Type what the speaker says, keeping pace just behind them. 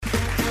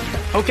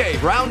Okay,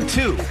 round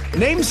 2.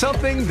 Name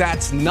something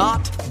that's not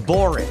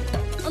boring.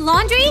 A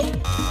laundry?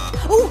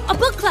 Ooh, a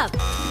book club.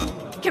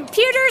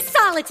 Computer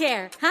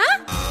solitaire,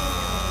 huh?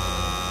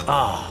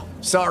 Ah,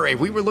 sorry,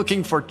 we were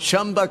looking for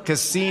Chumba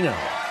Casino.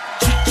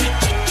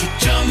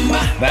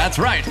 That's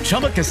right,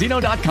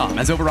 ChumbaCasino.com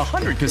has over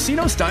 100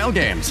 casino-style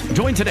games.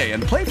 Join today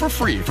and play for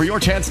free for your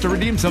chance to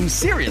redeem some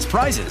serious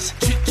prizes.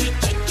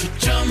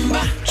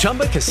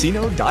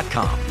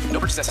 ChumbaCasino.com. No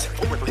purchase necessary.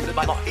 Void where prohibited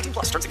by law. 18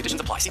 plus. Terms and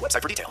conditions apply. See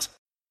website for details.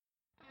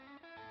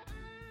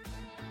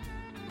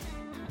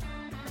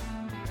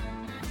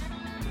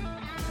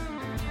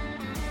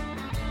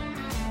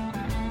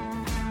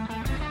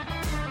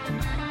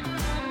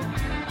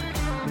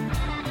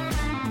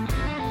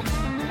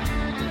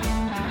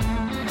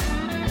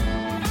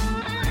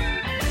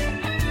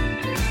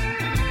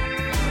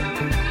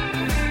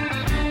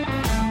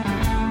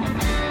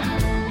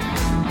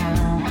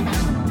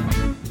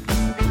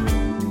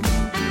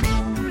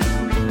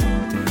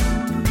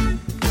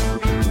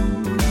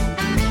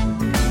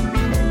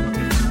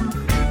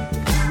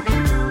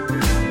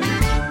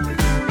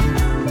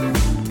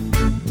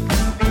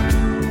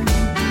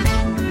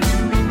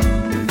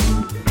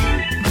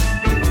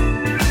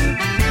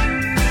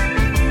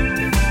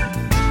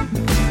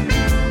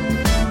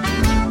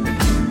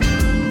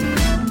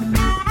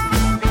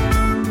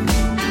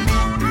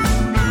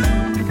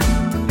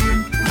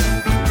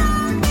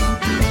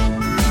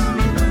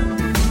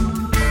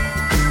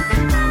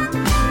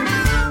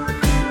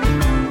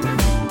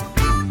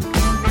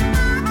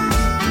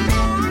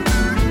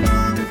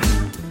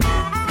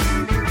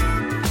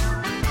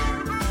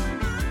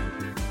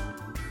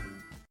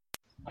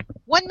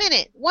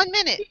 One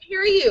minute. I can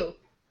hear you. All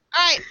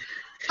right.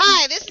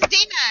 Hi, this is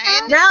Dina.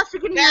 And now she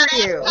can hear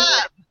Badass you.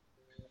 Pub.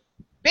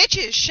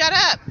 Bitches, shut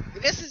up.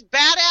 This is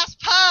Badass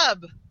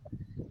Pub.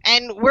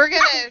 And we're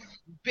going to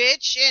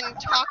bitch and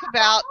talk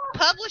about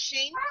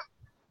publishing.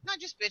 Not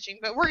just bitching,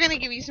 but we're going to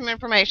give you some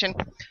information.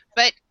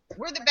 But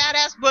we're the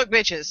Badass Book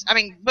Bitches. I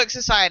mean, Book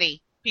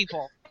Society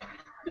people.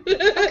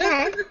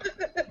 Okay.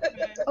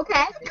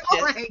 Okay.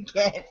 Oh, I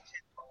get.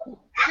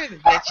 You're the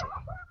bitch.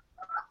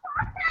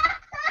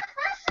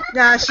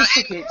 No, she's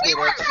too cute. We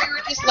were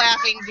just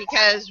laughing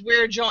because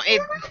we're tonight.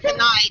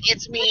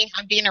 It's me.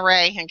 I'm Dina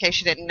Ray, in case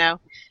you didn't know.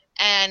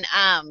 And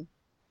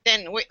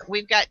then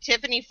we've got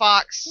Tiffany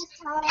Fox.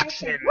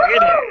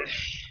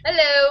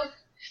 Hello.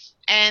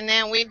 And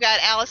then we've got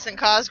Allison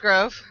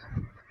Cosgrove.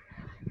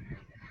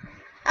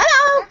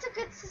 Hello. That's a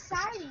good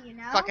society, you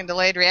know. Fucking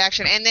delayed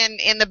reaction. And then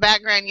in the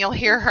background, you'll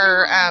hear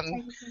her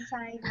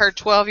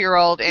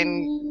 12-year-old.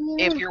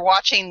 And if you're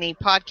watching the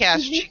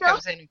podcast, she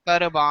comes in and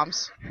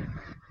photobombs.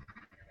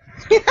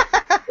 She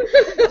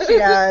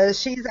does.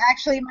 She's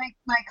actually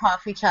my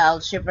coffee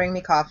child. She'll bring me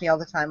coffee all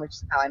the time, which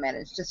is how I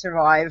manage to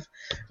survive.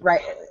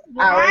 Right,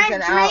 hours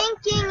and hours.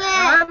 Drinking it.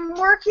 I'm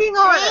working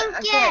on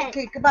it.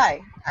 Okay,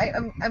 goodbye.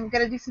 I'm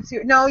gonna do some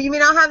serious. No, you may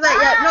not have that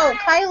yet. No,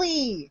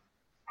 Kylie.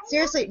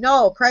 Seriously,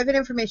 no. Private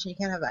information. You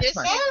can't have that. This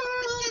Come is on.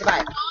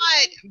 Goodbye.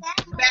 not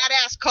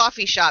Badass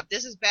Coffee Shop.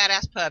 This is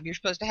Badass Pub. You're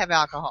supposed to have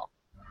alcohol.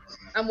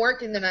 I'm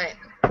working tonight.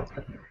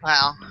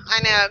 Well,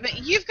 I know, but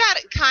you've got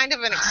kind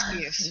of an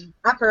excuse.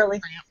 Up early.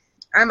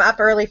 I'm up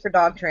early for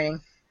dog training.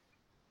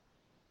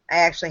 I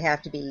actually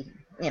have to be,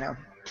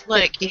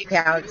 Look, 60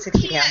 pound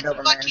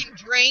Doberman. fucking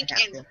drink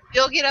and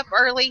still get up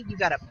early, you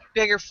got a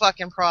bigger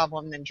fucking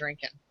problem than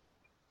drinking.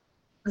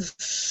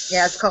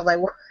 Yeah, it's called I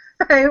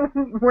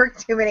work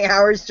too many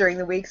hours during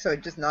the week, so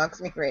it just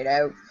knocks me right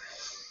out.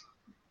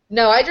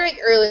 No, I drank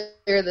earlier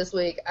this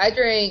week. I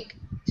drank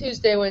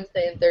Tuesday,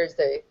 Wednesday, and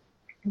Thursday.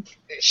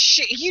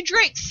 Shit, you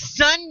drank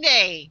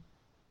Sunday,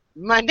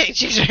 Monday,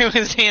 Tuesday,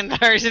 Wednesday, and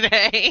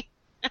Thursday.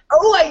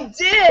 Oh, I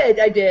did.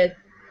 I did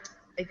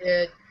I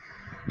did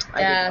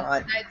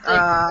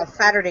not.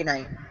 Saturday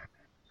night.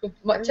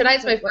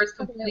 Tonight's my first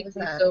completely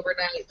sober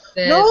night.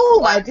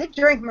 No, I did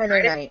drink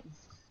Monday night.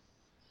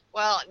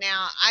 Well,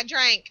 now, I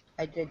drank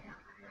I did.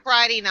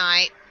 Friday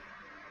night,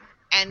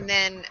 and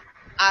then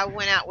I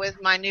went out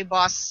with my new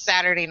boss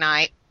Saturday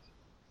night.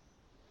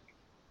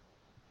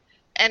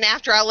 And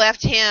after I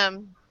left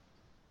him,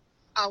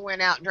 I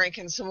went out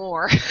drinking some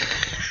more.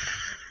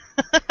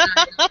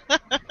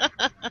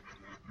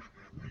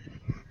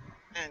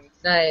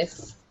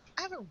 Nice.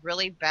 I have a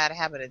really bad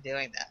habit of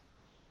doing that.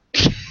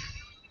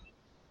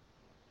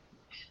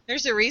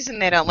 There's a reason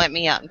they don't let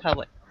me out in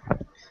public.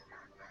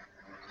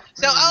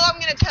 So, I'm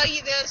going to tell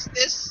you this.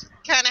 This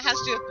kind of has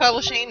to do with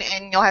publishing,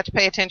 and you'll have to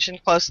pay attention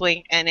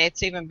closely, and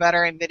it's even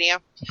better in video.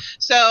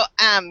 So,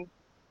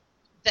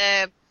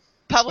 the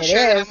publisher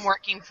that I'm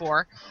working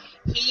for,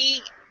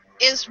 he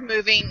is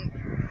moving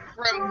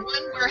from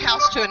one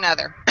warehouse to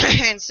another.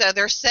 And so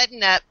they're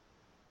setting up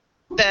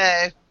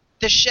the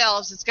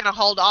shelves that's going to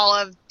hold all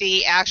of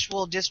the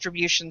actual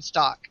distribution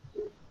stock.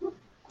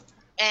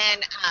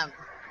 And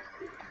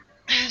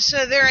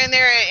so they're in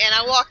there, and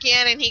I walk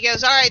in, and he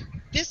goes, all right,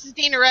 this is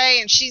Dina Ray,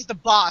 and she's the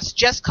boss.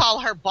 Just call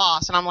her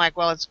boss. And I'm like,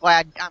 well,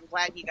 I'm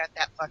glad you got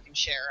that fucking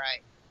shit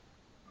right.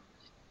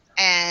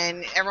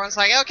 And everyone's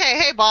like, okay,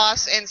 hey,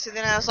 boss. And so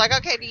then I was like,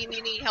 okay, do you need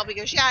any help? He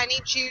goes, yeah, I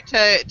need you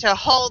to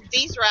hold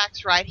these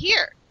racks right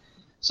here.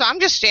 So I'm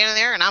just standing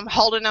there, and I'm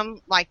holding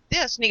them like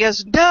this. And he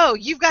goes, no,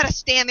 you've got to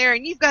stand there,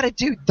 and you've got to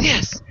do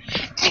this.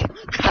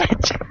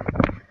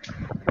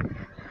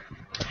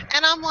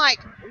 And I'm like,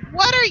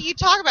 what are you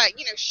talking about?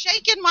 You know,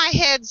 shaking my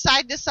head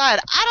side to side.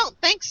 I don't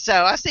think so.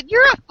 I said,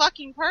 you're a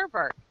fucking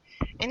pervert.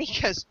 And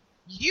he goes,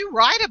 you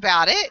write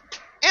about it?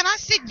 And I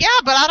said, yeah,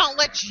 but I don't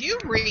let you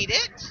read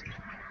it.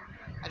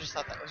 I just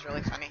thought that was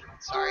really funny.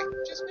 Sorry.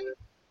 Just me.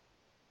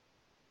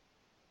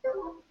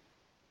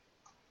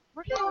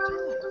 What are you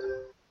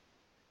doing?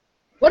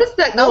 What is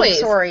that noise?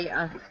 Oh, sorry.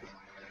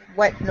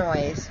 What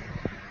noise?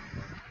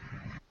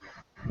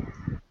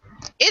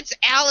 It's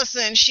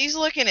Allison. She's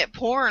looking at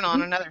porn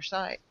on another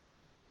site.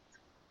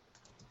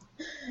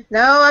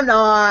 No, I'm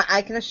not.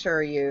 I can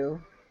assure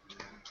you.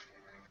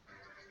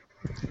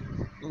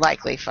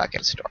 Likely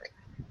fucking story.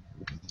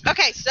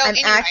 Okay, so I'm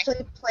anyway.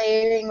 actually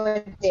playing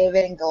with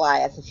David and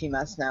Goliath, if you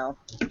must know.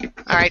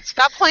 Alright,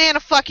 stop playing a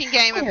fucking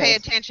game and pay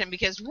Anyways. attention,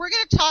 because we're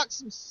going to talk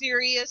some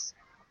serious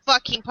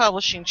fucking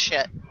publishing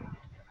shit.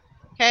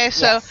 Okay,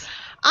 so Yes.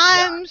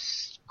 I'm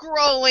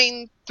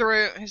scrolling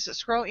through. Is it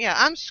scroll? Yeah,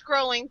 I'm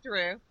scrolling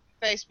through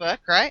Facebook,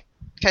 right?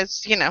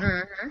 Because, you know,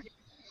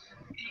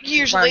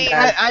 usually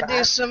I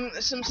do some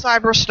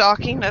cyber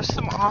stalking of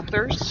some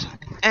authors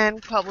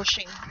and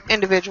publishing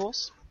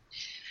individuals.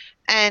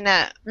 And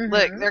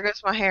look, there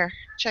goes my hair.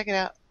 Check it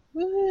out.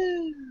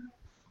 Woo.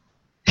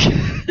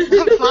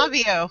 I'm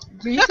Fabio.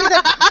 Do you see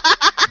that?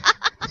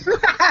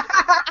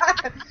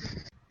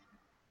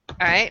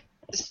 Alright,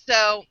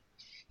 so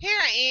here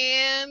I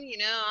am, you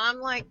know, I'm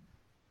like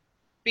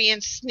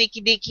being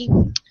sneaky deaky.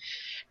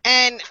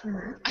 And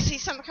I see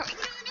something come, you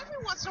know, and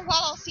every once in a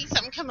while I'll see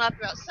something come up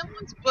about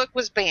someone's book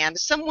was banned,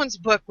 someone's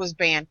book was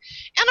banned.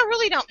 And I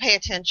really don't pay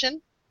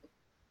attention.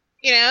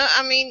 You know,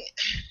 I mean,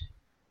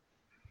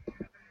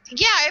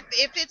 yeah,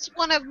 if it's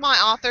one of my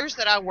authors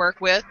that I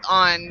work with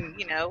on,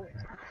 you know,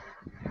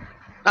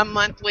 a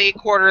monthly,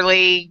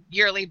 quarterly,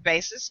 yearly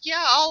basis,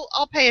 yeah,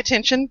 I'll pay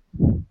attention.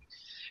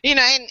 You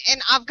know,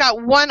 and I've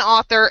got one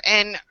author,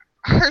 and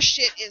her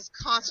shit is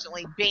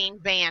constantly being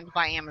banned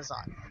by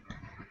Amazon.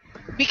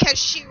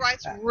 Because she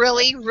writes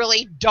really,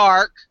 really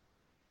dark,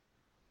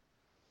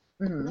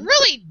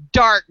 really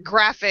dark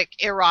graphic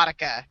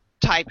erotica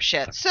type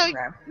shit. So,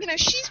 you know,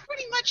 she's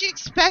pretty much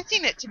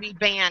expecting it to be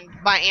banned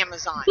by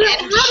Amazon.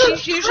 But And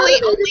she's usually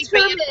only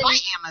banned by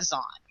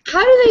Amazon.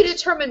 How do they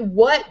determine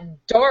what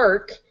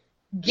dark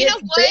gets You know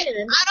what?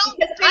 banned? I don't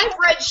Because think I've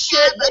read they shit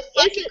have that a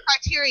fucking isn't.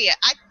 criteria.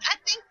 I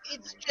think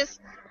it's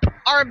just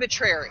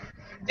arbitrary.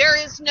 There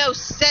is no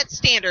set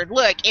standard.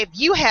 Look, if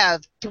you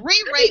have 3 I rape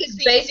think it's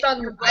scenes based in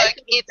on your I book,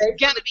 think it's based on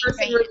gonna the be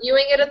person banned.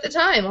 reviewing it at the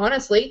time.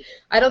 Honestly,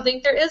 I don't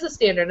think there is a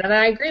standard, and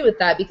I agree with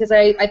that because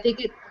I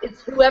think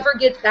it's whoever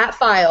gets that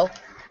file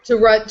to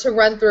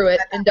run through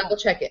it and double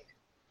check it.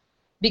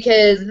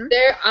 Because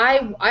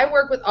I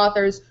work with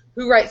authors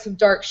who write some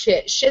dark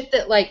shit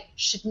that like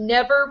should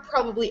never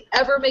probably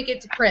ever make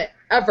it to print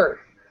ever,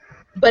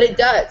 but it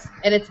does,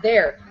 and it's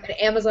there, and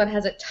Amazon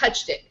hasn't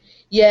touched it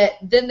yet.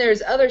 Then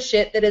there's other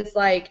shit that is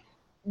like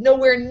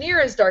nowhere near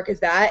as dark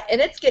as that,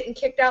 and it's getting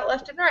kicked out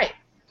left and right.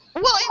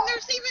 Well, and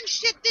there's even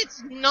shit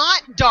that's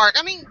not dark.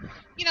 I mean,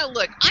 you know,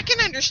 look, I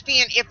can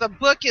understand if a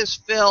book is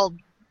filled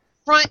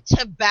front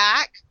to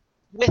back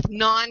with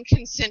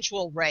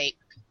non-consensual rape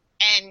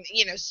and,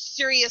 you know,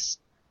 serious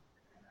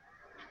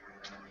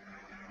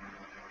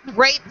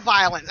rape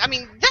violence. I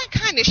mean, that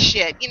kind of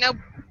shit, you know,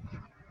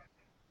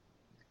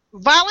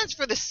 violence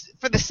for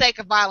the sake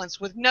of violence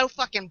with no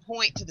fucking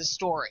point to the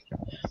story.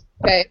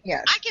 Okay.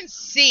 Yes. I can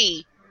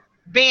see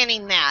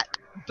banning that,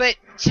 but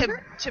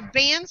to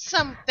ban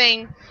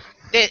something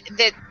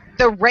that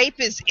the rape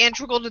is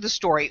integral to the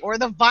story or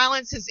the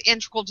violence is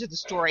integral to the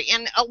story,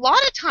 and a lot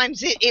of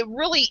times it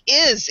really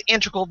is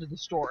integral to the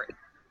story.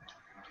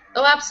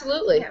 Oh,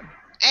 absolutely.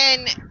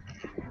 And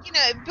you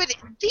know, but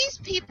these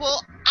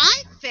people,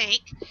 I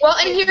think. Well,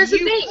 and if here's the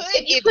you thing: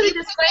 if you put a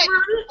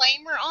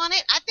disclaimer on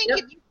it, I think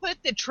if you put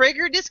the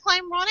trigger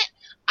disclaimer on it,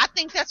 I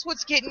think that's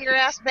what's getting your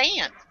ass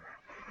banned.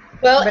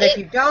 Well, But if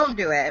you don't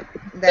do it,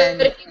 then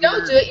but if you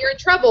don't do it, you're in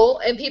trouble,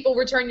 and people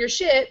return your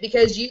shit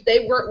because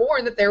they weren't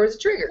warned that there was a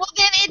trigger. Well,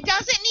 then it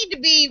doesn't need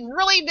to be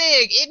really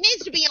big. It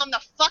needs to be on the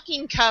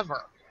fucking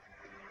cover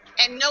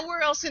and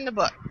nowhere else in the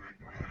book.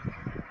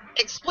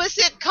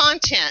 Explicit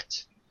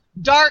content,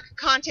 dark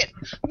content.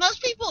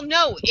 Most people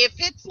know if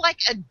it's like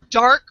a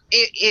dark,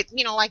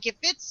 you know, like if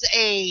it's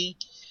a,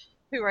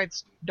 who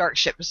writes dark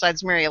shit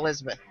besides Mary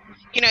Elizabeth?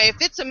 You know, if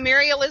it's a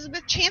Mary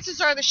Elizabeth,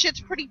 chances are the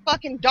shit's pretty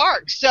fucking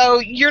dark. So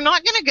you're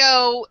not going to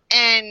go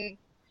and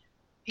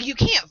you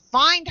can't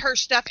find her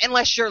stuff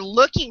unless you're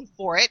looking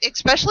for it,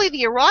 especially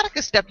the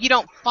erotica stuff. You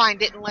don't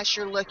find it unless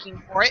you're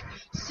looking for it.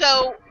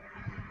 So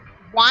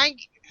why?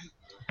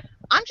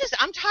 I'm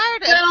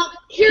tired of. Well,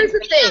 here's the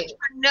thing.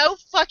 For no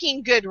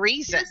fucking good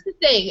reason. Here's the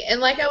thing, and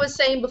like I was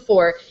saying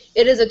before,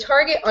 it is a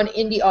target on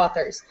indie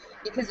authors.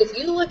 Because if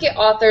you look at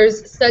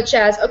authors such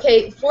as,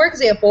 okay, for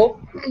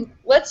example,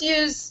 let's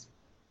use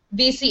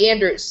VC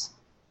Andrews.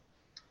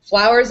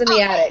 Flowers in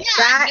the Attic. Yeah,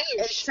 That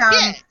no is some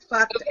shit.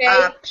 fucked Okay.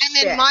 up And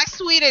shit. then My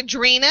Sweet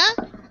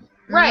Adrena.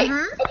 Right.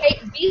 Mhm. Okay,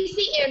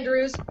 VC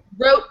Andrews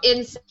wrote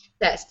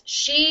incest.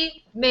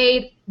 She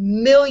made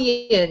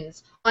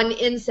millions on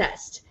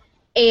incest.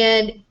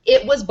 And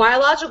it was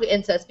biological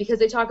incest because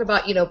they talk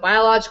about,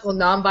 biological,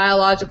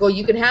 non-biological.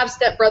 You can have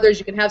stepbrothers,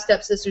 you can have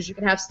stepsisters, you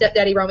can have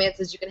stepdaddy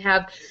romances, you can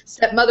have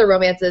stepmother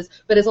romances,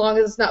 but as long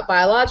as it's not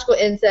biological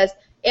incest,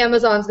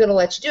 Amazon's going to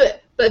let you do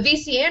it. But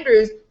VC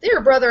Andrews, they were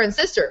brother and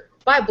sister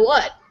by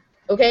blood.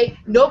 Okay?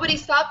 Nobody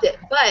stopped it,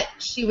 but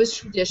she was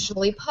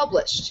traditionally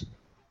published.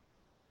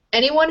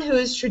 Anyone who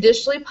is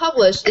traditionally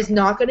published is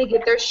not going to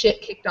get their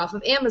shit kicked off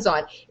of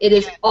Amazon. It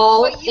is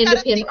all But you gotta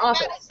independent think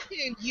about authors. it,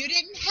 too. You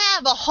didn't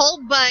have a whole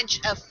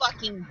bunch of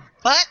fucking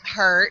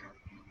butthurt,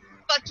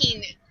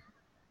 fucking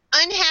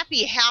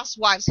unhappy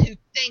housewives who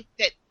think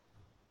that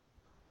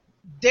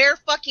their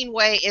fucking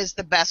way is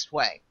the best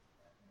way.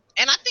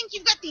 And I think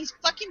you've got these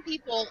fucking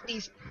people,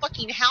 these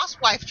fucking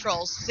housewife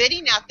trolls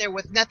sitting out there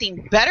with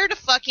nothing better to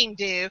fucking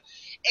do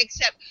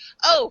except,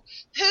 oh,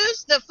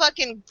 who's the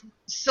fucking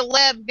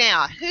celeb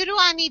now? Who do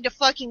I need to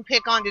fucking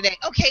pick on today?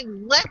 Okay,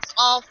 let's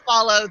all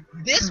follow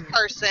this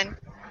person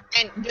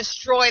and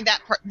destroy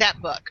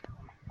that book.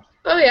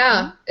 Oh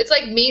yeah, it's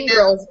like Mean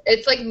Girls.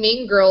 It's like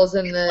Mean Girls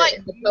in the, Like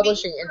in the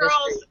publishing Mean industry.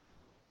 Girls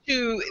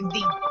to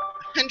the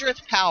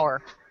 100th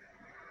power.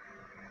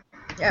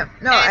 Yeah,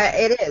 no,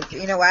 it is.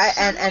 You know what?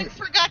 Someone And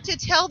forgot to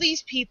tell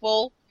these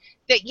people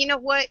that, you know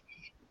what,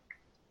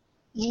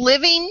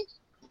 living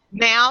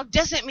now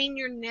doesn't mean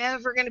you're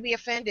never going to be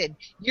offended.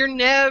 You're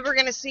never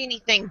going to see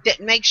anything that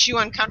makes you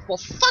uncomfortable.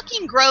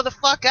 Fucking grow the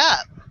fuck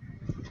up.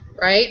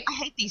 Right? I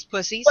hate these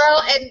pussies.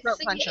 Well, I and throat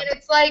see, punch 'em. and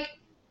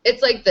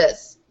it's like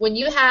this. When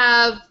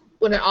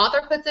an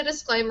author puts a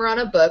disclaimer on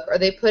a book, or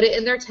they put it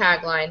in their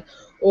tagline,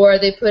 or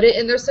they put it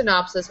in their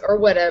synopsis or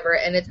whatever,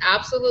 and it's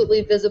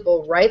absolutely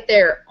visible right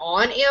there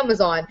on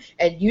Amazon,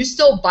 and you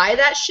still buy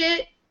that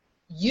shit,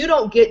 you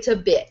don't get to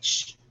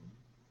bitch.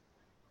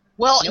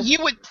 Well, you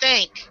would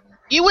think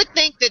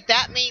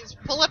that means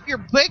pull up your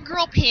big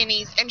girl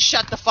panties and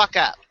shut the fuck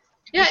up.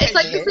 Yeah, it's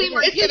like the Because same.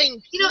 we're It's like,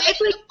 giving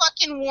it's like a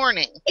fucking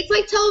warning. it's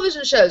like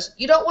television shows.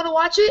 You don't want to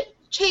watch it?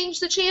 Change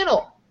the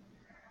channel.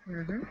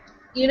 Mhm.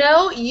 You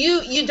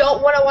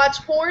don't want to watch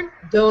porn?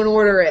 Don't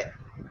order it.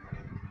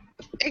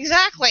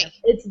 Exactly.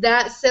 It's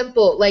that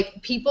simple.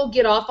 Like, people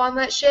get off on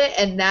that shit,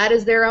 and that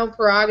is their own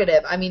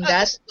prerogative. I mean,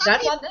 that's Some on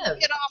people them.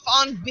 get off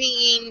on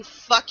being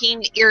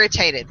fucking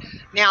irritated.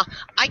 Now,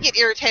 I get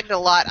irritated a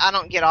lot. I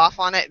don't get off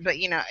on it, but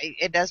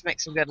it does make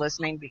some good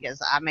listening because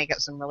I make up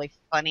some really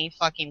funny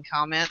fucking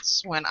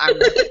comments when I'm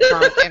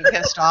drunk and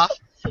pissed off.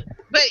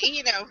 But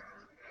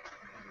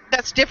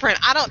that's different.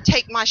 I don't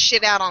take my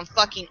shit out on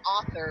fucking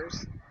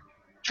authors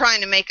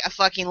trying to make a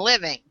fucking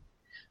living.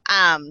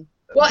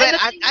 Well, But and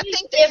the I thing is,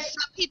 think that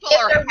some people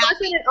are if there happy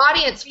wasn't an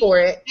audience for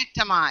it,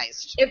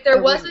 victimized. if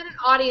there wasn't an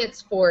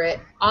audience for it,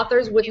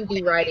 authors wouldn't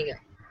be writing it.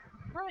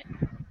 Right.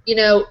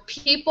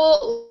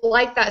 People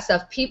like that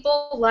stuff.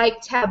 People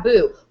like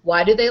taboo.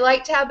 Why do they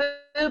like taboo?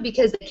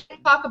 Because they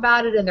can't talk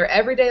about it in their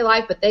everyday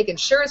life, but they can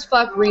sure as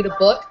fuck read a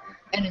book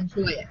and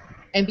enjoy it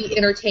and be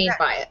entertained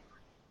by it.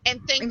 And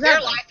think Exactly.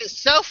 their life is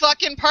so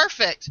fucking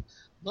perfect.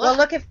 well,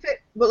 look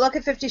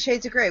at 50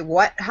 Shades of Grey.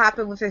 What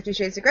happened with 50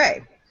 Shades of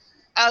Grey?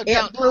 Oh, It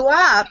don't blew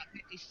up.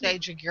 50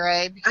 Shades of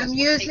Grey. because I'm I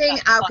hate using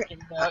that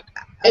fucking book.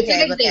 It's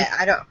Okay, an look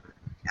example. at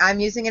I'm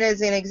using it as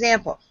an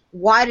example.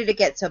 Why did it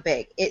get so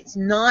big? It's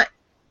not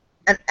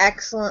an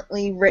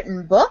excellently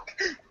written book.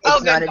 It's Oh,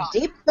 good not a God.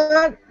 deep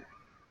book.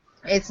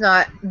 It's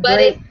not But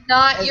great. it's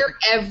not your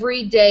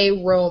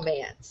everyday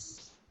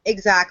romance.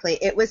 Exactly.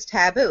 It was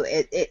taboo.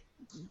 It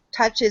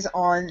touches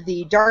on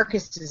the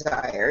darkest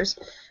desires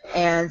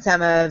and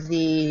some of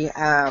the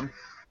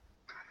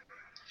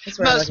that's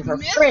what I'm Most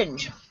looking for.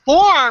 Fringe.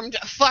 Formed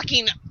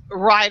fucking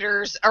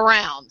writers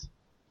around.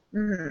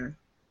 Mm-hmm.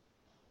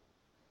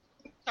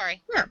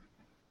 Sorry. Yeah.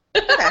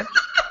 Okay.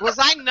 Was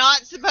I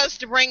not supposed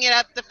to bring it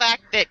up the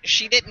fact that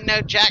she didn't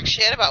know jack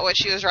shit about what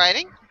she was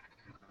writing?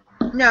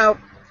 No,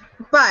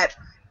 but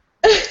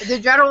the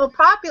general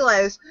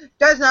populace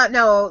does not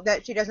know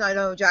that she does not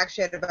know jack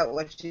shit about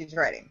what she's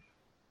writing.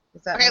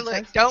 Does that Okay, make look,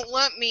 sense? don't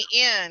lump me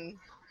in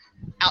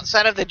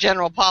outside of the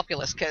general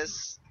populace,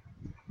 because...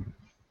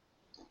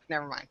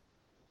 Never mind.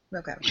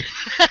 Okay.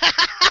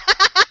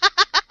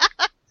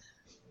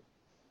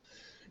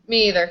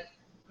 Me either.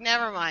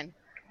 Never mind.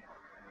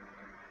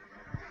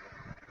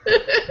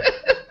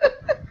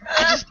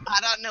 I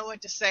don't know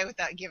what to say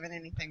without giving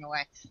anything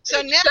away.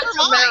 So never Shut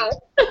your mind. mouth.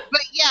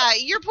 But yeah,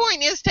 your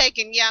point is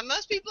taken. Yeah,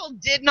 most people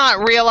did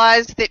not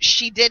realize that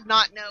she did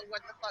not know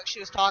what the fuck she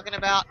was talking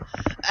about.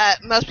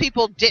 Most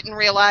people didn't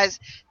realize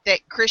that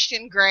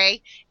Christian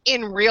Grey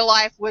in real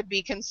life would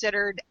be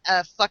considered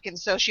a fucking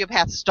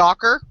sociopath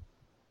stalker.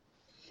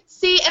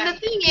 See, and the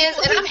thing is,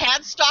 People who've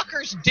had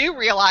stalkers do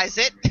realize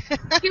it.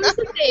 here's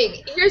the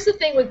thing. Here's the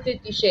thing with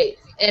 50 Shades,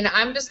 and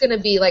I'm just going to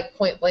be like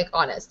point blank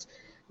honest.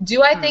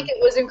 Do I think it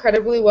was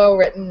incredibly well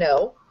written?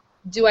 No.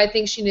 Do I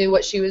think she knew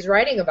what she was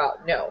writing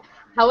about? No.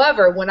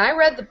 However, when I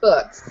read the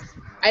books,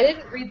 I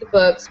didn't read the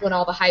books when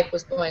all the hype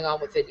was going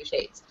on with 50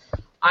 Shades.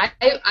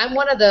 I'm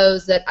one of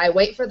those that I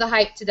wait for the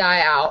hype to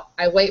die out.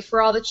 I wait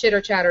for all the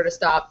chitter-chatter to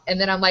stop, and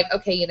then I'm like,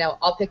 okay,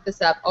 I'll pick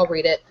this up. I'll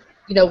read it.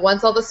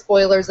 Once all the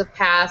spoilers have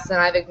passed and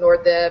I've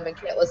ignored them and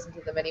can't listen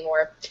to them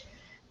anymore.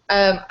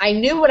 I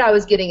knew what I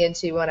was getting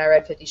into when I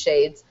read 50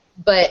 Shades,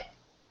 but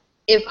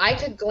if I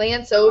could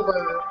glance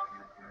over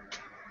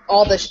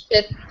all the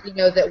shit,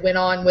 that went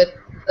on with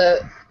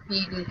the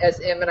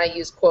BDSM, and I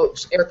use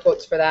air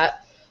quotes for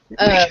that.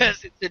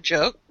 Because it's a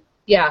joke.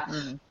 Yeah.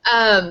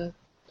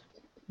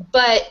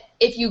 But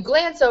if you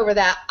glance over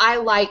that, I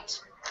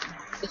liked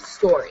the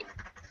story.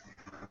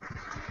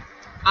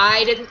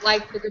 I didn't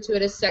like the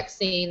gratuitous sex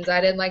scenes. I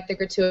didn't like the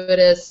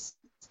gratuitous,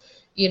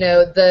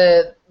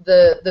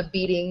 the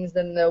beatings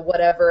and the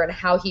whatever, and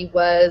how he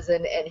was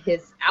and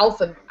his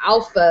alpha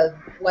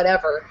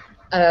whatever.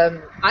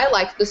 I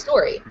liked the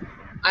story.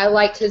 I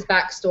liked his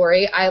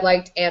backstory. I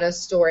liked Anna's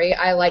story.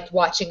 I liked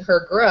watching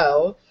her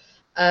grow.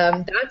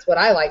 That's what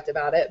I liked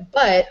about it.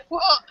 But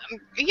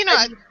you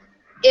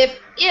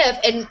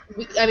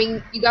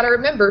got to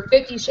remember,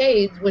 50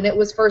 Shades, when it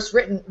was first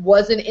written,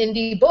 was an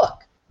indie book.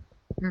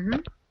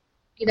 Mm-hmm.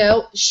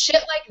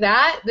 Shit like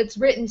that's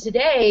written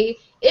today,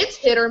 it's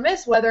hit or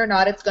miss whether or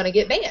not it's going to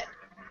get banned.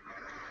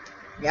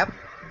 Yep.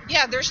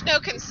 Yeah, there's no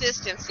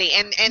consistency,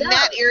 and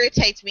that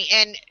irritates me.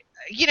 And,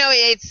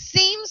 it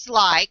seems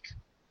like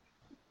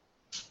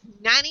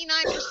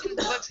 99% of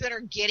the books that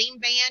are getting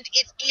banned,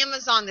 it's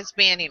Amazon that's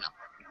banning them.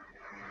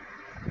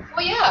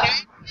 Well, yeah.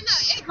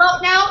 Okay? Well,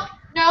 now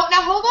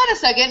hold on a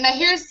second. Now,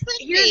 here's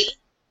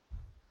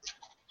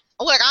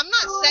Look, I'm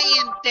not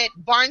saying that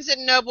Barnes &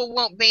 Noble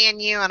won't ban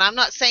you, and I'm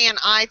not saying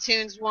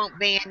iTunes won't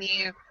ban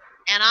you,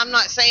 and I'm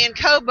not saying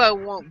Kobo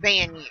won't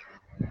ban you.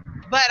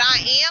 But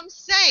I am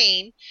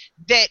saying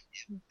that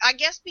I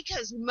guess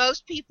because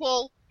most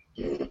people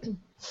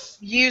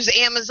use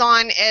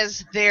Amazon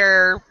as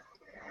their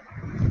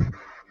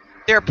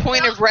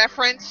point of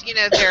reference,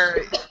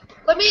 their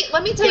let me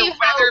tell you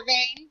how weather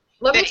vane.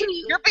 Let me tell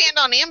you, you're banned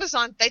on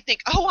Amazon, they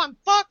think, oh, I'm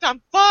fucked.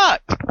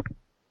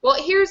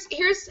 Well, here's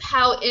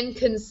how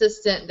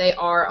inconsistent they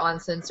are on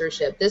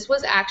censorship. This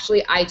was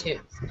actually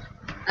iTunes.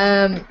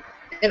 An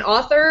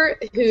author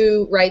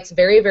who writes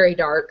very, very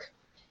dark,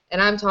 and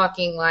I'm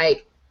talking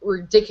like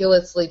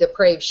ridiculously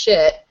depraved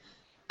shit,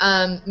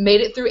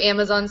 made it through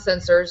Amazon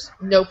censors,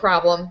 no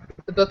problem.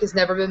 The book has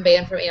never been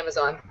banned from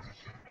Amazon.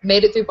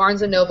 Made it through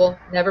Barnes & Noble,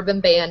 never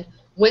been banned.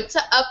 Went to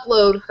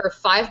upload her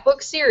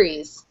 5-book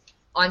series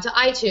onto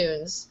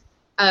iTunes.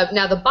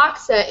 Now, the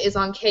box set is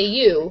on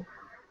KU,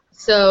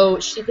 so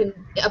she can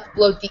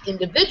upload the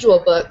individual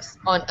books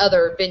on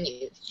other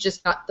venues,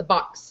 just not the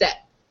box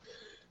set.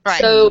 Right.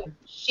 So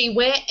she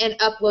went and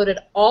uploaded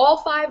all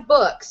 5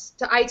 books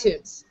to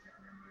iTunes.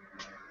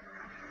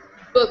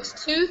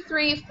 Books 2,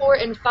 3, 4,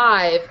 and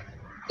 5,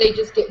 they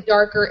just get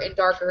darker and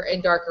darker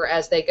and darker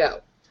as they go.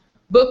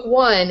 Book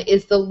 1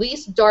 is the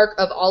least dark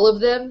of all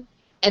of them,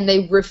 and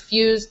they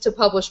refused to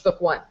publish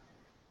book 1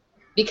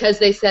 because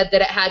they said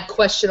that it had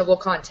questionable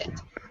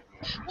content.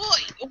 Well,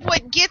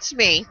 what gets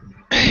me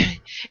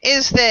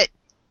is that,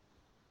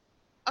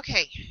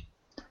 okay,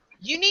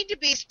 you need to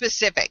be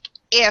specific.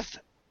 If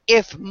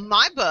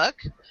my book,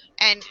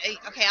 and,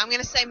 okay, I'm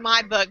going to say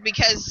my book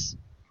because,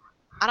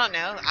 I don't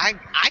know,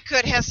 I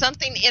could have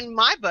something in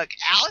my book.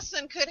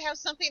 Allison could have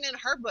something in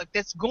her book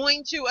that's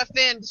going to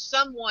offend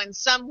someone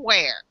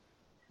somewhere.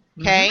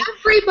 Okay?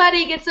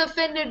 Everybody gets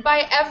offended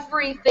by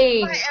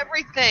everything. By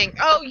everything.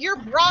 Oh, your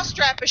bra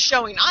strap is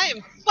showing. I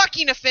am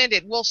fucking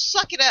offended. Well,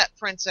 suck it up,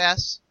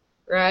 princess.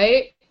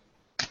 Right?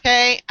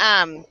 Okay?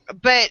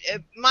 But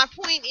my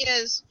point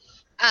is,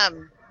 I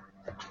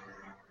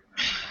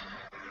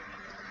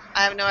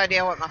have no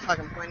idea what my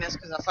fucking point is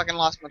because I fucking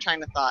lost my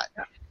train of thought.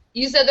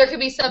 You said there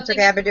could be It's something.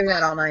 okay, I've been doing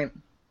that all night.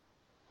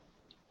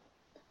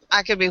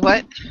 I could be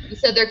what? You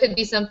said there could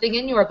be something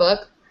in your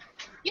book.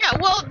 Yeah,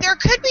 well, there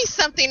could be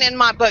something in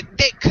my book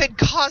that could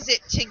cause it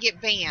to get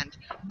banned.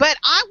 But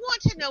I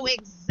want to know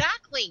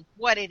exactly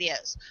what it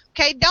is.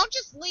 Okay, don't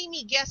just leave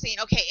me guessing,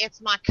 okay, it's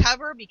my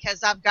cover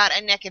because I've got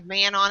a naked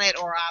man on it,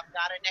 or I've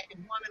got a naked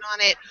woman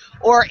on it,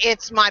 or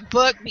it's my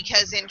book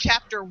because in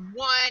chapter 1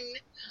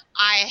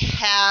 I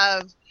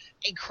have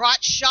a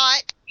crotch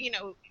shot,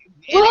 Well,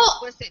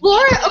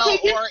 Laura,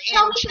 okay, or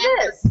tell in me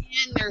chapter this. 10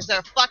 there's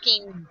a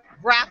fucking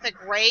graphic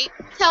rape.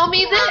 Tell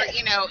me or, this.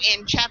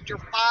 In chapter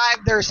 5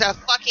 there's a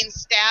fucking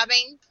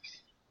stabbing.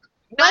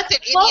 Not that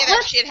any of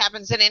that shit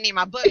happens in any of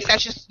my books.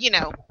 That's just,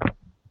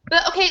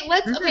 But okay,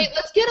 let's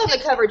get on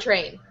the cover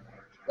train.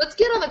 Let's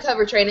get on the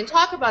cover train and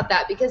talk about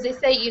that because they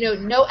say,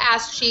 no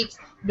ass cheeks,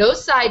 no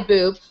side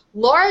boob.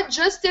 Laura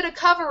just did a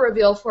cover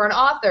reveal for an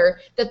author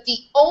that the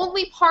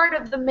only part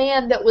of the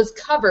man that was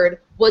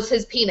covered was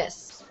his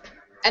penis.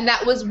 And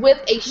that was with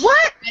a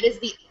What? That is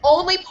the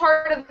only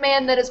part of the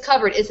man that is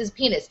covered is his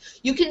penis.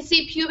 You can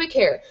see pubic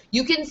hair.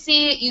 You can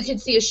see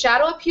a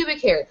shadow of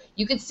pubic hair.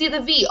 You can see the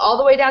V all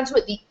the way down to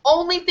it. The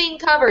only thing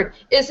covered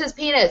is his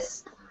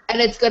penis,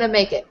 and it's gonna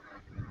make it.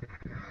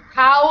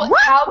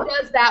 How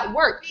does that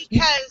work?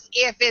 Because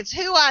if it's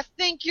who I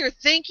think you're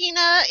thinking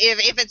of,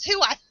 if it's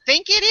who I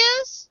think it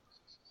is,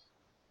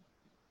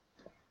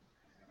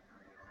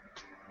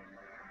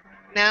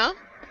 no?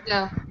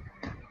 No.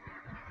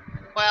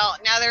 Well,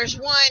 now there's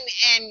one,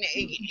 and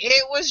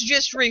it was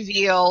just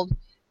revealed,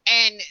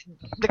 and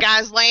the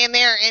guy's laying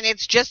there, and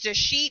it's just a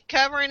sheet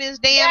covering his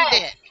damn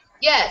dick.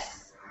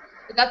 Yes.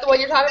 Is that the one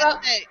you're talking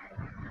about?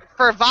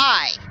 For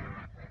Vi.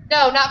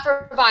 No, not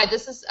for Vi.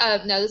 This is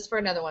this is for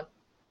another one.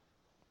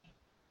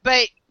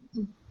 But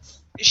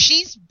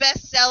she's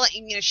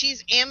best-selling,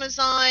 she's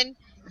Amazon,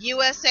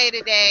 USA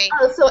Today.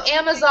 Oh, so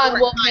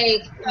Amazon will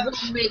make,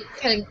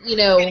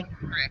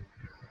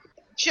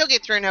 She'll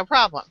get through no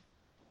problem.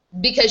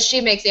 Because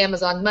she makes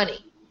Amazon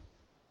money.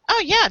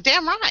 Oh, yeah,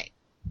 damn right.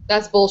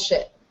 That's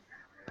bullshit.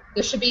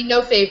 There should be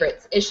no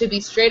favorites. It should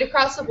be straight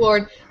across the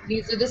board.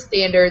 These are the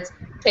standards.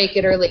 Take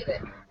it or leave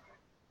it.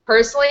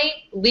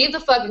 Personally, leave the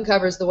fucking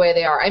covers the way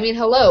they are. I mean,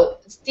 hello.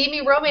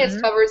 Steamy romance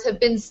covers have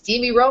been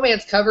steamy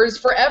romance covers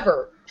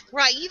forever.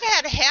 Right, you've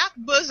had half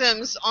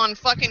bosoms on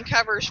fucking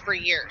covers for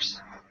years.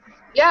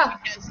 Yeah.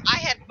 Because I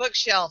had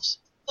bookshelves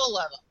full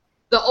of them.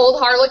 The old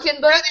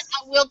Harlequin books?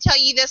 I will tell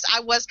you this,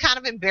 I was kind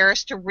of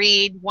embarrassed to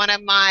read one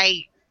of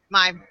my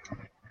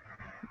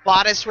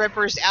bodice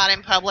rippers out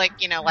in public,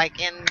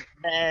 like in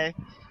the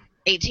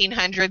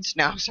 1800s.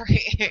 No,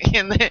 sorry,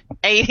 in the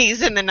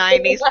 80s and the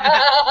 90s.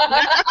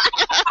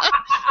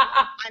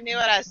 I knew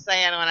what I was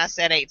saying when I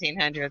said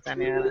 1800s. I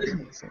knew what I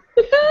was saying.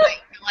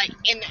 Like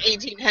in the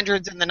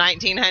 1800s and the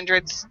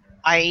 1900s,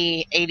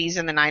 i.e. 80s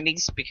and the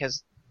 90s,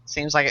 because it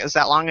seems like it was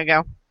that long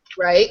ago.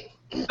 Right.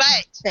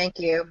 But thank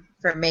you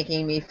for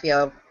making me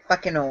feel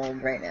fucking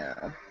old right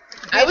now.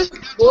 I was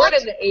born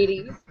in the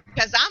 80s.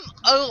 Because I'm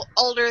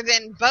older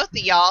than both of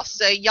y'all,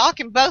 so y'all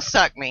can both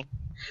suck me.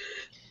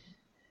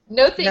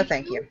 No, thank you. No,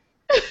 thank you.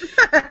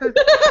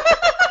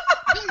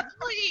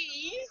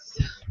 Please.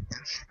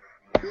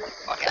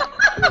 Okay.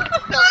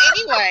 So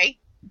anyway,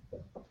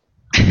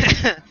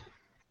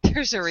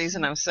 there's a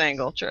reason I'm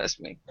single, trust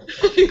me.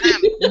 So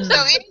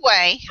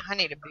anyway, I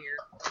need a beer.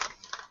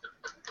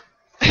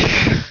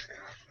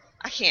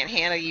 I can't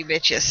handle you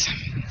bitches.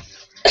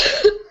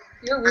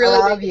 You're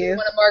really making me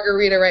want a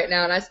margarita right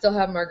now, and I still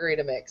have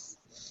margarita mix.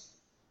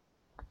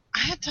 I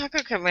had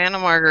Taco Cabana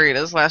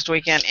margaritas last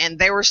weekend, and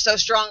they were so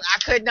strong I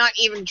could not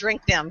even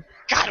drink them.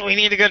 God, we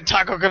need to go to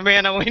Taco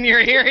Cabana when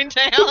you're here in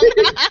town.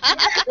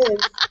 Yes.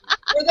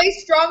 Were they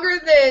stronger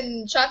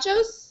than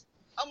Chachos?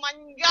 Oh my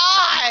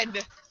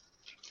God!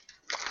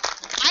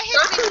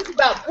 Chachos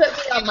about put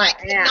me on my ass.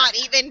 I could not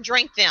even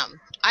drink them.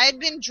 I had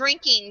been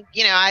drinking,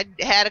 I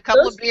had a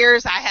couple of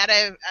beers. I had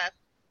a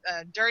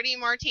dirty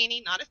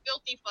martini, not a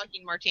filthy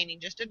fucking martini,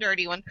 just a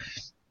dirty one.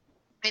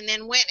 And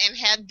then went and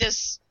had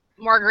this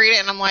margarita,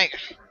 and I'm like,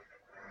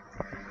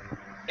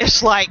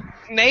 it's like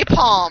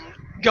napalm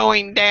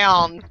going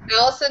down.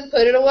 Allison,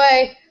 put it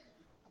away.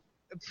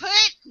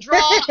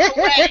 Draw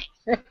away.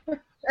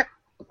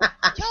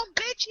 Y'all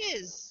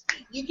bitches.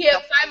 You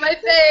can't find my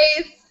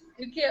face.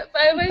 You can't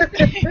find my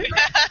face.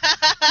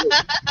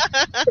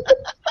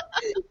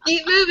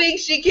 Keep moving.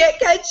 She can't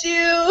catch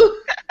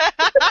you.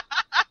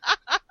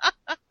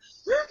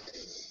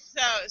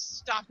 So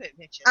stop it,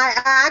 bitches. I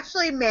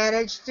actually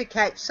managed to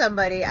catch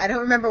somebody. I don't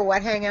remember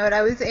what hangout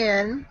I was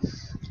in.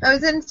 I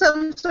was in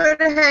some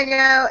sort of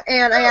hangout,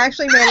 and I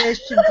actually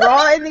managed to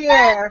draw in the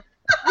air.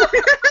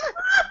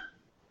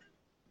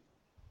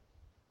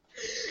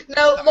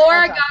 No,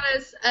 Laura got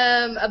us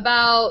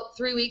about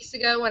 3 weeks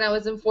ago when I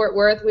was in Fort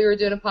Worth. We were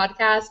doing a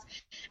podcast,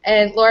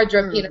 and Laura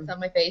drew peanuts on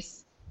my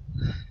face.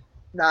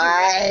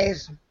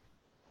 Nice.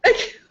 What are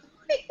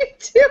you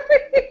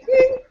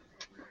doing?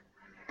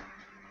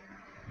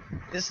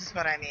 This is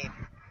what I need.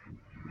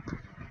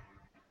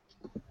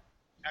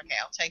 Okay,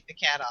 I'll take the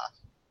cat off.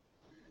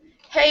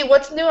 Hey,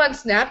 what's new on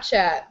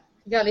Snapchat?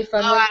 You got any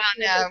fun ones? I don't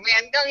know,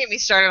 man. Don't get me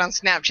started on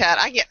Snapchat.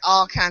 I get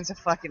all kinds of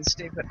fucking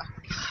stupid.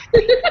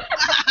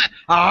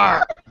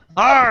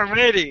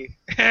 Already.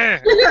 Okay,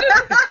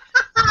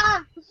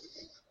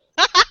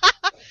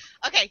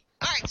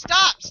 all right,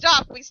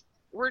 stop.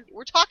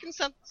 We're talking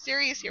something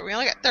serious here. We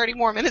only got 30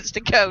 more minutes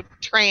to go,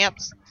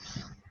 tramps.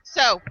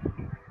 So,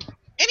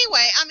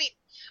 anyway,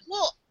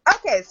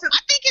 okay, so I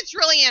think it's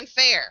really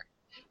unfair,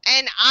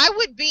 and I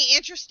would be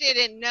interested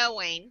in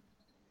knowing,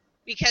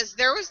 because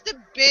there was the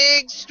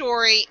big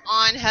story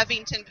on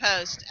Huffington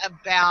Post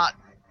about,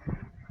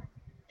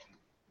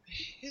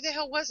 who the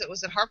hell was it?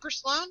 Was it Harper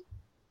Sloan?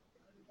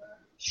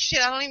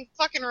 Shit, I don't even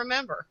fucking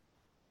remember.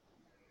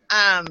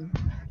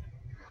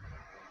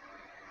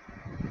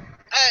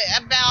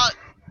 About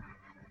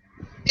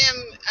them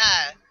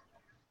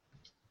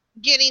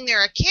getting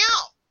their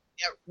account,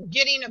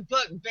 getting a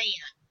book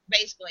banned,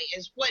 basically,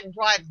 is what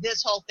brought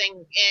this whole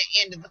thing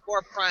into the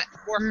forefront.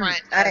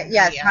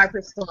 Yes,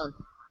 Harper Sloan.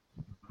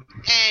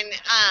 And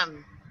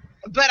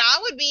but I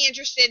would be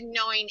interested in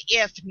knowing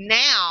if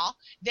now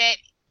that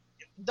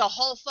the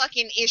whole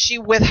fucking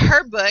issue with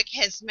her book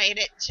has made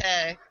it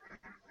to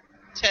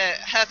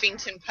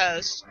Huffington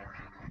Post,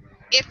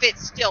 if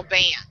it's still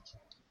banned.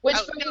 Which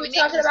Oh, book no, are we Nikki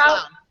talking about?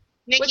 Sloan.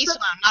 Nikki Which book?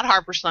 Sloan, not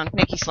Harper Sloan.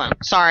 Nikki Sloan.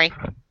 Sorry.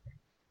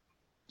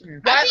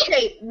 Why,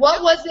 okay,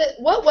 what was it?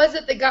 What was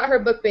it that got her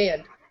book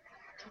banned?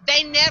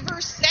 They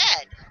never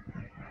said.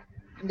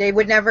 They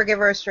would never give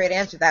her a straight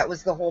answer. That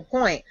was the whole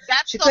point.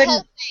 That's She the whole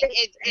couldn't. thing.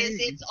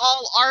 It's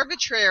all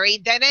arbitrary.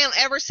 They don't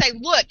ever say,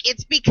 look,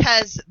 it's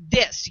because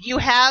this. You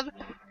have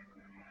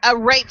a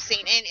rape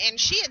scene. And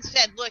she had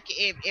said, look,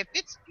 if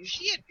it's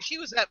she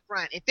was up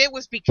front. If it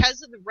was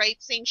because of the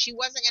rape scene, she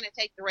wasn't going to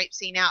take the rape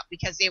scene out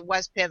because it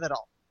was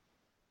pivotal.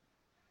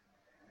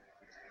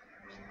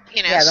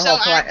 You know, Yeah, the so whole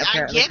plot I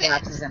apparently get it.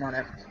 collapses in on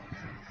it.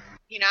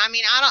 You know, I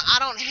mean, I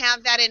don't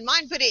have that in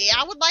mind, but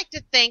I would like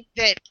to think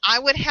that I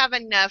would have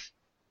enough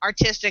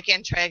artistic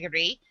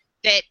integrity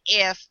that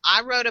if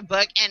I wrote a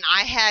book and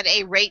I had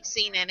a rape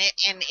scene in it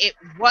and it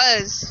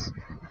was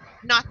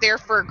not there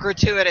for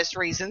gratuitous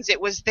reasons,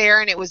 it was there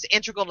and it was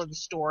integral to the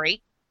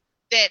story,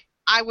 that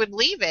I would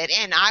leave it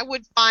and I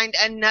would find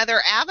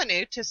another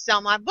avenue to sell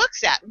my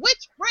books at.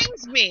 Which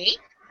brings me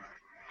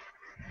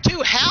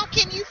to how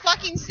can you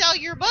fucking sell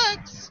your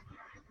books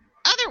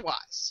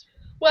otherwise?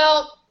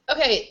 Well,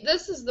 okay,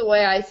 this is the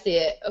way I see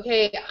it.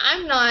 Okay,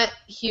 I'm not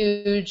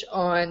huge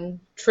on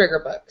trigger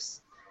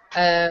books,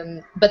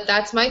 but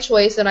that's my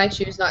choice, and I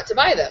choose not to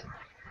buy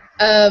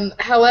them.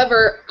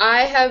 However,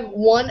 I have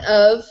one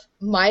of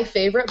my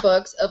favorite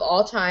books of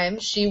all time.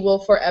 She will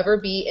forever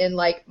be in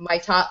like my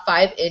top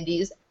 5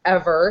 indies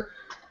ever.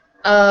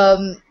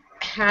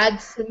 Had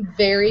some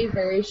very,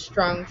 very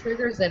strong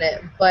triggers in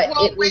it, but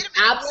Well, it was wait a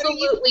minute.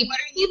 absolutely what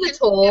are you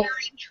pivotal.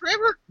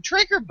 considering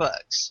trigger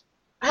books?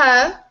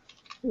 Huh?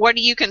 What are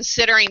you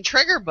considering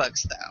trigger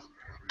books, though?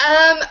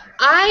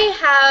 I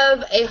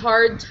have a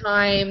hard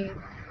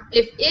time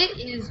if it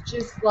is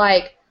just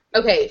like,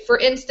 okay, for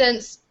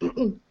instance,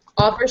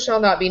 author shall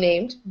not be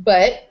named,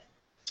 but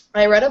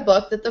I read a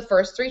book that the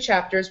first 3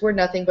 chapters were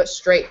nothing but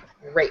straight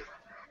rape.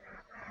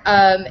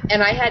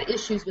 And I had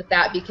issues with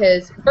that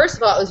because, first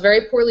of all, it was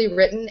very poorly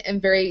written and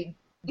very,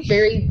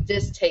 very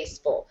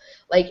distasteful.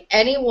 Like,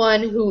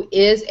 anyone who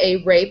is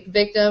a rape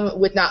victim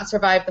would not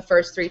survive the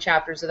first 3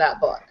 chapters of that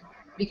book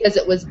because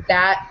it was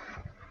that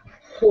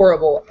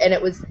horrible and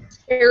it was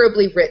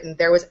terribly written.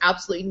 There was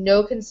absolutely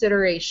no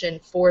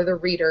consideration for the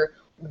reader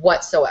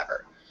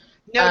whatsoever.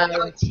 No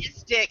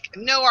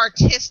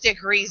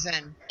artistic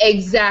reason.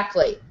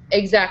 Exactly.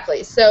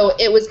 So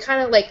it was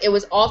kind of like it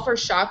was all for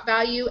shock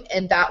value,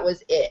 and that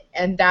was it.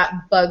 And that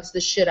bugs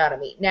the shit out of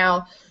me.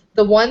 Now,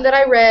 the one that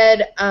I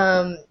read,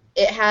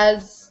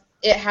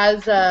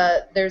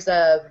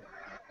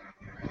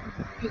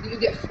 you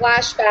get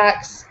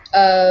flashbacks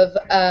of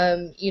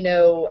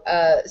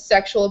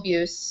sexual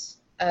abuse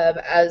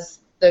as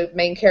the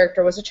main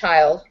character was a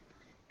child,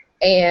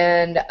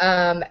 and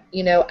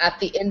at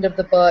the end of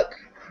the book,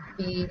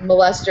 the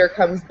molester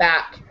comes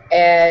back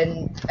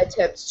and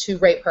attempts to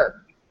rape her.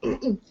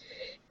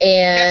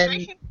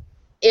 And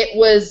it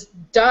was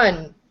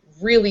done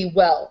really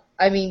well.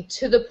 I mean,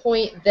 to the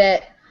point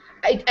that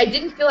I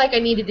didn't feel like I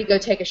needed to go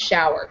take a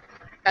shower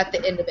at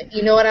the end of it.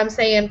 You know what I'm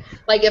saying?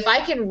 Like, if I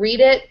can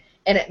read it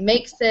and it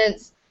makes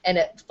sense and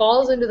it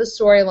falls into the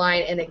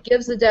storyline and it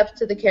gives the depth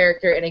to the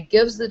character and it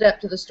gives the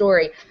depth to the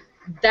story,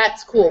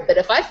 that's cool. But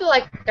if I feel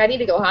like I need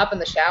to go hop in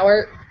the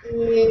shower,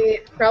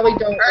 probably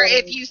don't. Or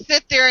if you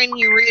sit there and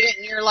you read it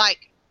and you're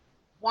like,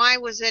 why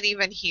was it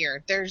even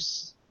here?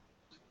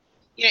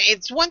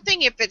 It's one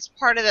thing if it's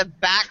part of the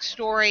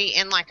backstory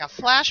in like a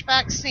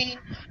flashback scene,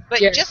 but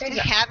just to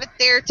have it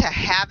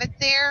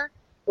there,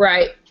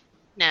 right?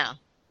 No,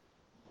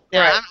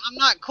 right. I'm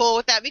not cool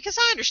with that because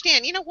I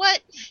understand. You know what?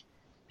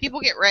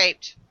 People get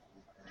raped.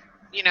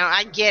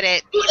 I get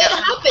it. It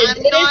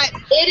happens.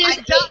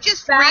 I don't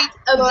just read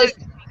books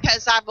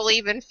because I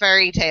believe in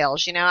fairy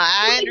tales.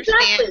 I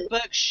understand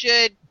books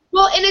should.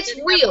 Well, and it's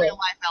real. Real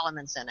life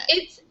elements in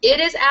it. It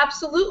is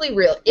absolutely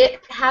real. It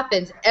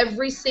happens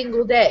every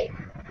single day.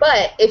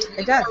 But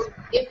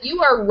if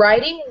you are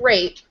writing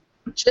rape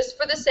just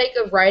for the sake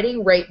of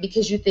writing rape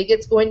because you think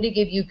it's going to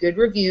give you good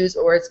reviews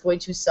or it's going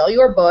to sell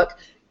your book,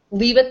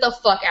 leave it the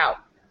fuck out.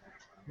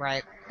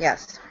 Right.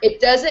 Yes. It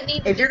doesn't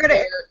need to be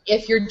there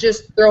if you're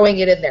just throwing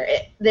it in there.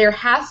 There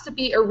has to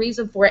be a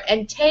reason for it,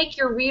 and take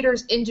your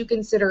readers into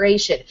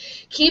consideration.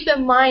 Keep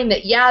in mind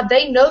that,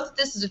 they know that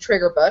this is a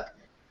trigger book.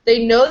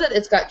 They know that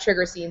it's got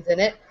trigger scenes in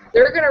it.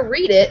 They're going to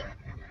read it,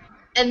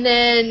 and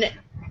then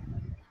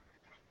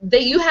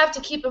you have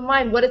to keep in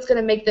mind what it's going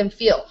to make them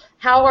feel.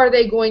 How are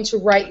they going to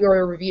write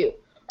your review?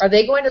 Are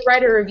they going to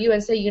write a review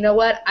and say, you know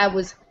what, I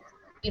was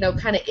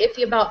kind of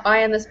iffy about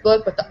buying this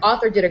book, but the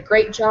author did a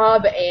great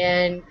job,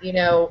 and,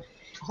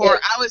 Or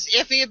I was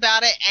iffy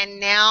about it, and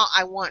now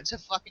I want to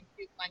fucking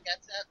shoot my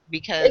guts up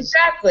because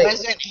it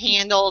wasn't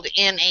handled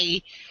in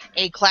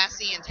a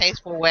classy and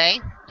tasteful way.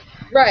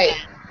 Right.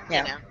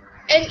 Yeah.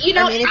 And, if you're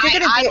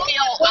gonna I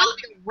feel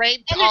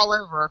raped all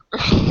over.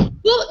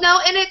 Well, no,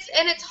 and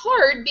it's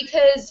hard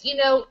because,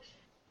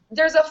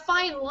 there's a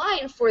fine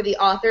line for the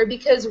author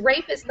because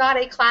rape is not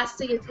a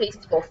classy and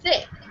tasteful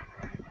thing.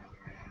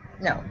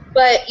 No.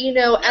 But,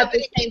 at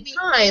the same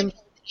time,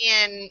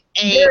 in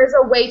a There is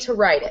a way to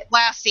write it.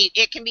 classy.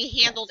 It can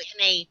be handled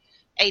in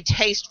a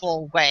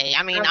tasteful way.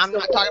 I mean, I'm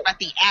not Absolutely. talking about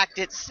the act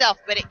itself,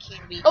 but it can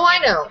be. Oh, I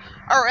know.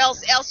 Or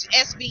else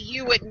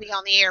SVU wouldn't be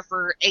on the air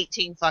for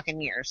 18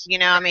 fucking years. You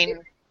know, I mean,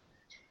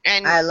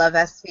 and I love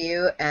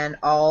SVU and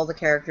all the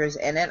characters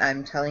in it.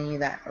 I'm telling you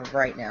that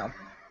right now.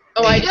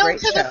 Oh, I hell great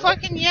to the show.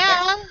 fucking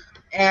yeah.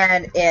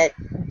 And it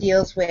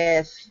deals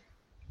with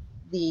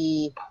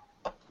the.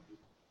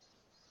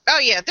 Oh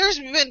yeah, there's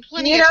been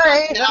plenty You of know,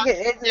 times it- that I it-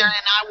 sit it's- there and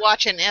I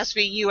watch an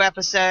SVU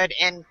episode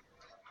and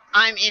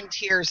I'm in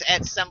tears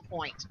at some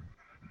point.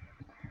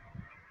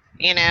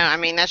 You know, I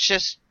mean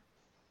that's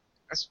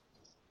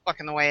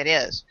fucking the way it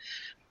is.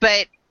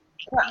 But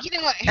you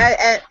know,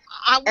 I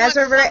want as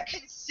a some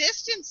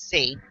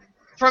consistency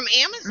from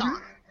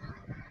Amazon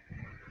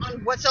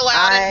on what's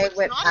allowed and what's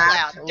would not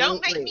allowed.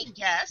 Don't make absolutely- me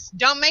guess.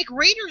 Don't make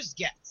readers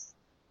guess.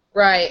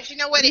 Right. You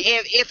know what?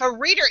 If a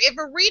reader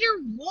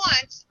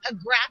wants a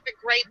graphic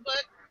rape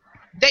book,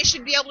 they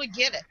should be able to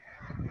get it.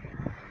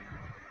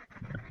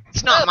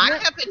 It's not my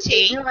cup of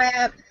tea, You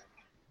know,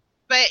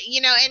 but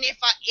you know, and if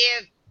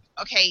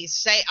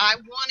say I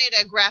wanted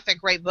a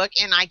graphic rape book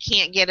and I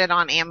can't get it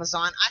on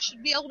Amazon, I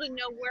should be able to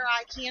know where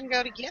I can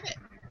go to get it.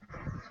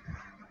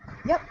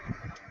 Yep.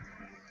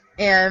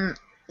 And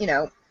you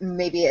know,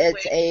 maybe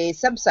it's a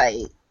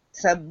sub-site,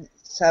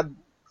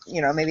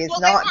 you know, maybe it's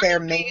not their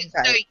main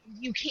So site.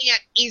 you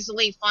can't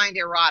easily find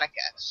erotica.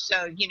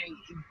 So, you know,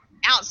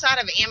 outside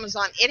of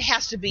Amazon, it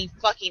has to be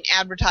fucking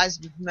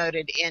advertised and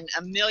promoted in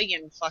a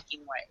million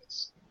fucking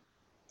ways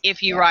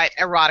if you write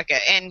erotica.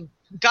 And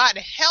God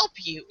help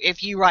you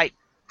if you write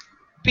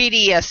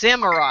BDSM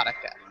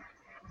erotica.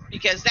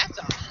 Because that's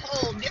a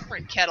whole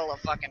different kettle of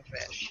fucking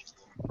fish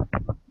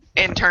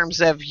in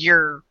terms of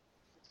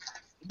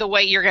the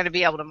way you're going to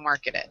be able to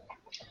market it.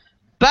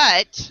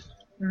 But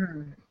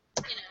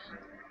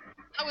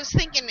I was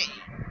thinking,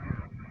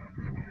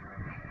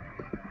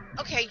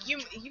 okay, you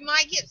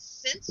might get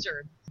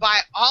censored by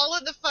all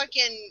of the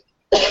fucking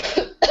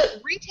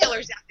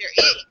retailers out there.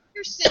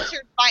 You're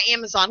censored by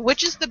Amazon,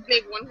 which is the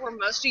big one where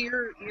most of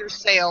your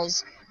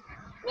sales.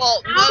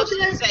 Well, How most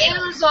does sales.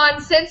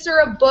 Amazon censor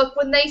a book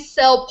when they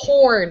sell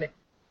porn?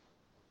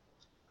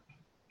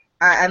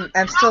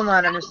 I'm still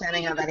not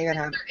understanding how that even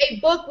happened. A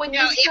book when you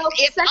sell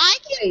If sex I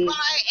can toys.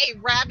 buy a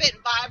rabbit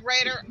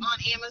vibrator on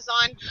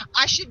Amazon,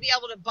 I should be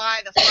able to buy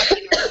the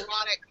fucking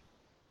erotic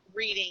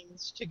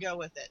readings to go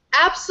with it.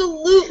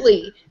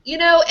 Absolutely. You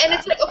know, and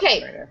it's like,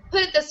 okay,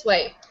 put it this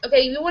way.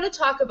 Okay, you want to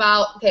talk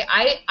about, okay,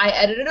 I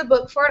edited a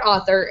book for an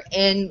author,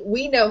 and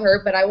we know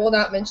her, but I will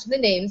not mention the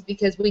names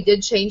because we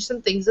did change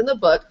some things in the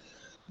book.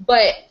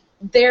 But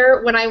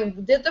when I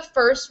did the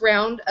first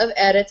round of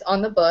edits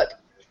on the book,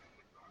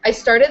 I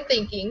started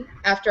thinking,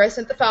 after I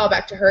sent the file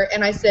back to her,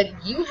 and I said,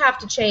 you have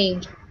to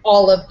change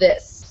all of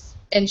this.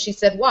 And she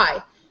said,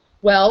 why?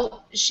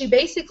 Well, she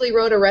basically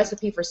wrote a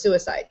recipe for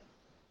suicide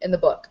in the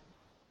book.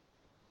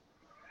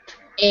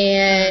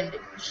 And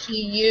she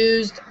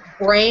used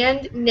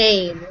brand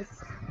names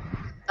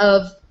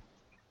of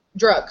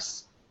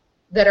drugs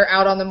that are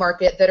out on the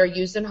market, that are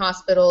used in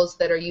hospitals,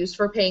 that are used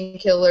for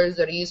painkillers,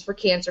 that are used for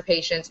cancer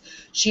patients.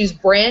 She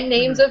used brand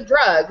names of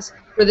drugs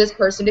for this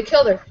person to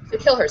kill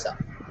herself.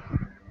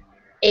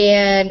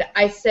 And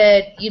I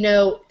said, you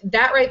know,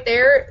 that right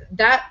there,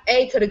 that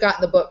could have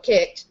gotten the book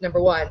kicked,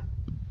 number one.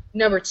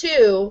 Number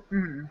two,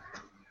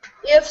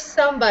 if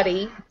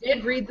somebody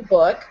did read the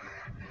book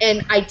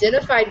and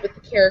identified with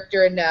the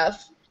character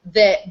enough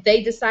that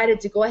they decided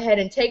to go ahead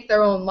and take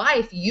their own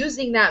life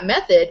using that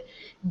method,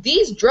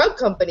 these drug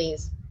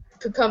companies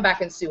could come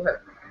back and sue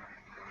her.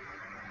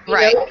 You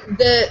know,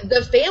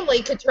 the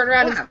family could turn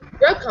around and sue the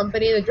drug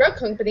company, and the drug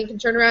company can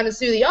turn around and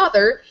sue the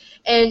author.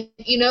 And,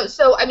 you know,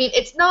 so, I mean,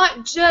 it's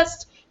not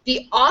just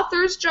the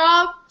author's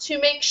job to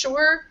make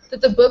sure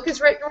that the book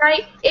is written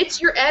right. It's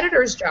your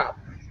editor's job.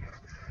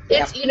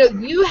 It's, you know,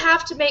 you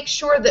have to make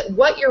sure that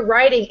what you're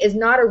writing is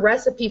not a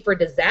recipe for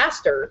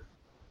disaster.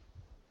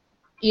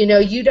 You know,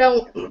 you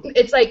don't,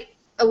 it's like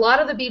a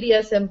lot of the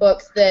BDSM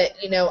books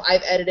that, you know,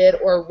 I've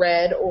edited or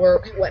read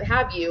or what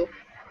have you,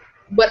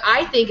 what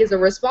I think is a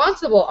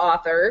responsible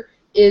author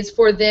is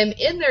for them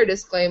in their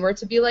disclaimer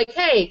to be like,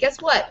 hey,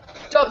 guess what?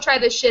 Don't try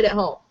this shit at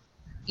home.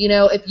 You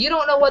know, if you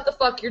don't know what the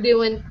fuck you're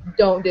doing,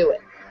 don't do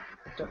it.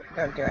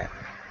 Don't do it.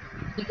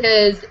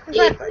 Because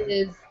Exactly. it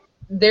is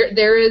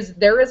there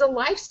is a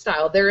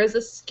lifestyle, there is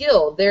a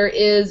skill, there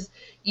is,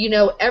 you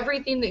know,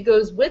 everything that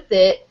goes with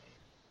it.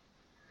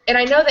 And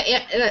I know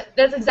that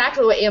that's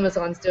exactly what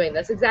Amazon's doing.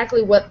 That's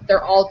exactly what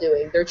they're all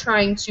doing. They're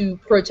trying to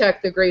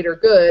protect the greater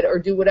good or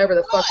do whatever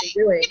the fuck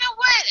they're doing. You know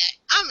what?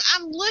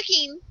 I'm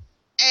looking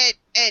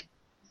at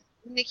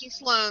Nikki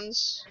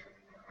Sloan's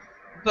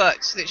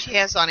books that she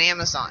has on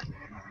Amazon.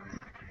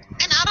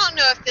 And I don't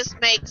know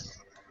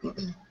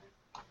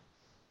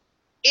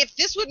if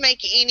this would make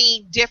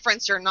any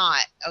difference or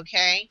not,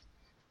 okay?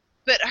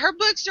 But her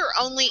books are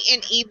only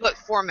in ebook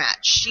format.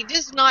 She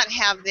does not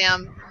have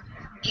them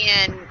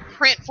in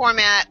print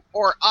format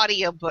or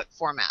audiobook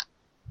format.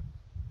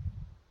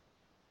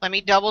 Let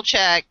me double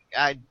check.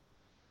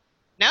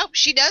 Nope,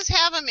 she does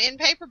have them in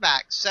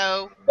paperback.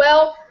 So,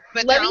 Well,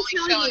 but let they're me only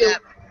tell showing you.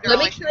 up. They're Let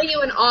me only tell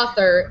you an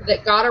author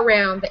that got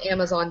around the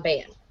Amazon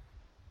ban.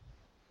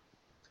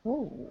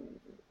 Ooh.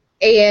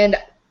 And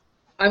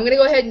I'm going to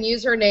go ahead and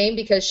use her name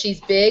because she's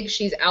big,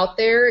 she's out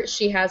there,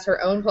 she has her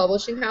own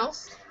publishing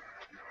house.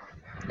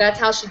 That's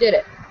how she did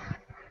it.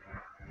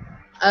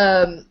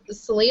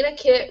 Selena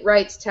Kitt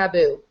writes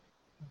Taboo.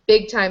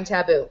 Big time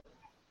Taboo.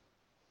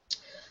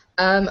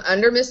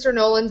 Under Mr.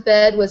 Nolan's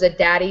Bed was a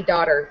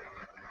daddy-daughter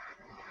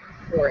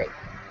story.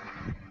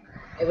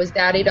 It was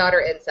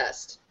daddy-daughter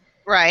incest.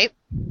 right.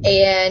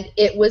 And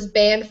it was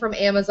banned from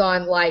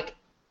Amazon like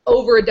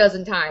over a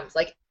dozen times.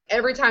 Like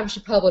every time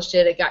she published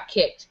it, it got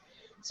kicked.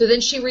 So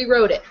then she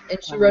rewrote it,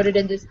 and she wrote it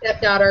into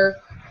stepdaughter,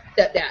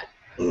 stepdad.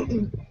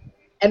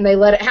 And they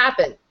let it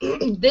happen.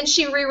 Then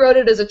she rewrote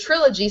it as a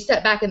trilogy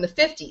set back in the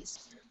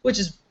 50s, which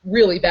is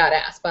really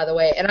badass, by the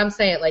way. And I'm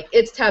saying, like,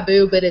 it's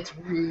taboo, but it's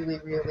really,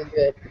 really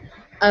good.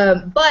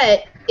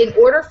 But in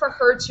order for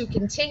her to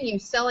continue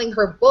selling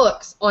her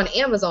books on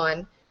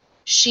Amazon,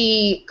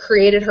 she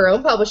created her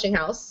own publishing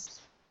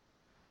house.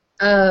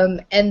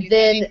 And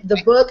then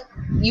the book,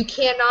 you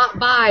cannot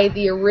buy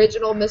the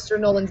original Mr.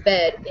 Nolan's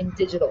Bed in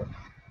digital.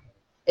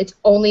 It's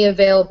only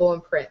available in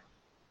print.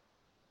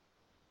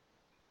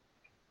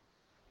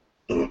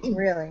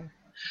 Really?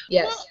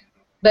 Yes.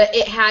 But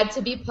it had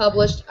to be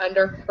published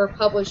under her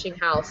publishing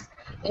house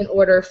in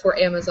order for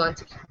Amazon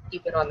to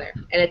keep it on there.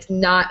 And it's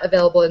not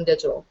available in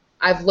digital.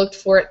 I've looked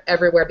for it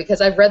everywhere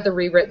because I've read the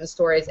rewritten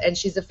stories, and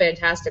she's a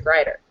fantastic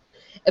writer.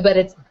 But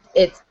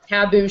it's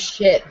taboo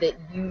shit that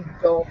you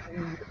don't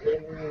read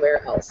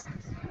anywhere else.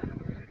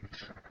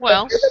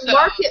 Well, but there's a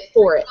market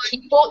for it.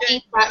 People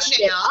eat that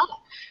shit now,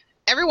 up.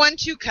 everyone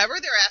to cover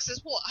their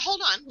asses. Well,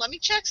 hold on. Let me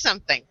check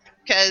something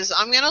because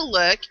I'm going to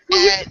look Well,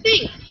 here's at. the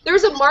thing.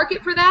 There's a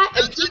market for that,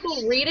 and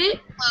people read it.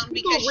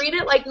 People read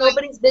it like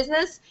nobody's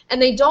business,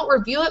 and they don't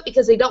review it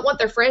because they don't want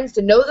their friends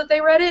to know that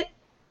they read it.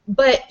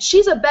 But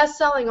she's a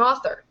best-selling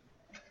author.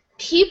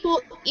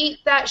 People eat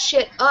that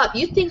shit up.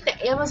 You think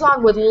that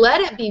Amazon would let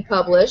it be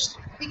published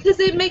because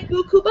they make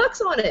buku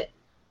bucks on it.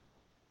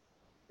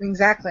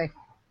 Exactly.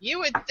 You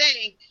would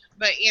think,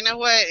 but you know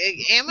what?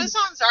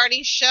 Amazon's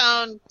already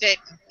shown that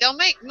they'll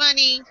make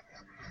money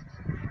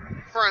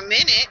for a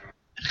minute.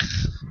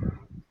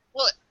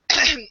 Well,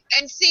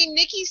 and see,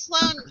 Nikki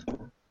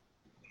Sloan,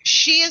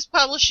 she is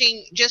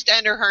publishing just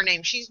under her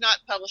name. She's not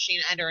publishing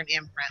under an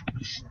imprint.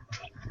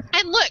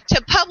 And look,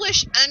 to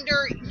publish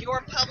under your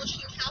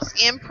publishing house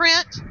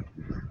imprint,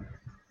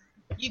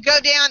 you go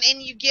down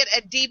and you get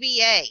a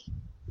DBA.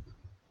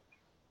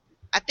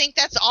 I think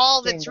that's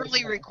all that's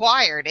really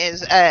required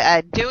is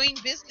doing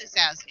business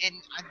as. And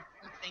I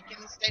think in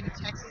the state of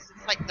Texas,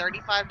 it's like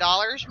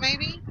 $35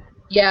 maybe.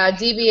 Yeah,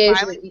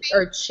 DBAs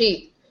are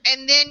cheap.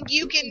 And then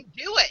you can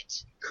do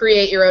it.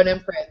 Create your own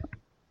imprint.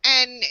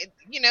 And,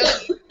 you know,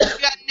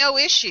 you've got no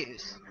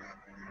issues.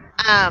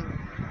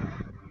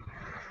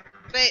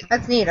 But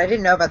That's neat. I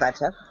didn't know about that,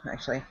 Jeff,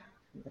 actually.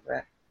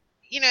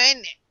 you know,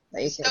 and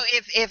so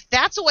if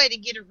that's a way to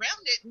get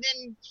around it,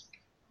 then,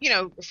 you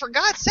know, for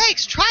God's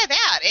sakes, try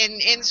that.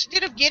 And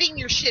instead of getting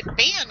your shit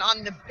banned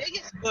on the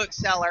biggest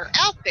bookseller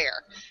out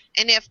there,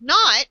 and if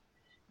not,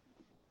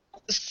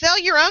 sell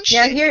your own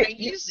shit. Yeah,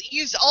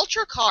 Use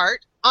UltraCart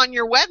on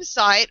your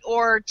website,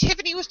 or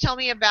Tiffany was telling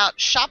me about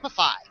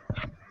Shopify.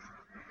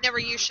 Never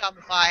used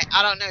Shopify.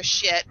 I don't know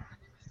shit.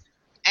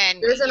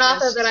 And there's an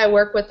author that I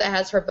work with that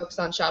has her books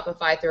on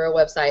Shopify through a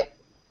website.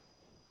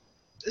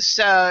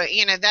 So,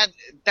 you know,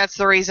 that's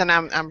the reason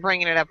I'm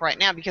bringing it up right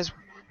now, because,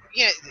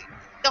 you know,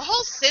 the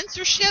whole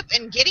censorship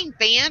and getting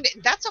banned,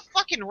 that's a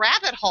fucking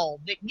rabbit hole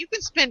that you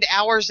can spend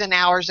hours and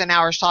hours and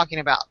hours talking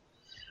about.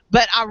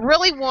 But I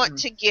really want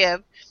to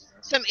give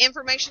some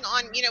information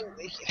on, you know,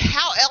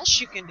 how else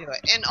you can do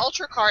it. And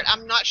UltraCart,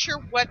 I'm not sure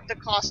what the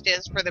cost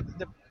is for the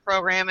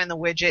program and the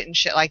widget and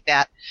shit like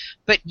that,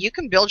 but you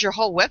can build your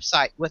whole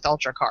website with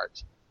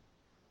UltraCart.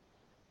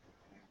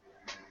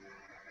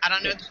 I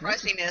don't know what the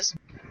pricing is.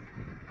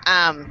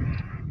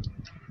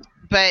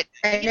 But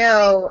I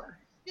know.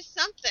 Just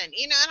something,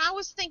 you know, and I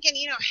was thinking,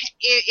 you know,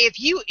 if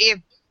you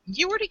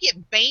were to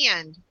get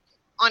banned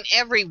on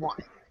everyone,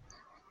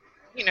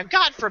 you know,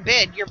 God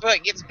forbid your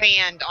book gets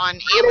banned on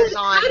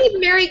Amazon. How did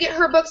Mary get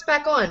her books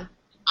back on?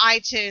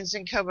 iTunes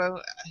and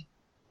Kobo.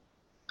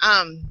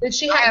 Did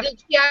she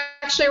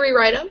actually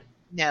rewrite them?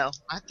 No,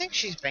 I think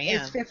she's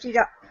banned. It's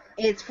 $50.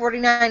 It's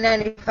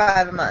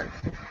 $49.95 a month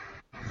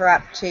for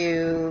up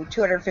to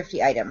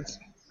 250 items.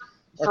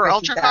 For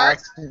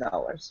UltraCart?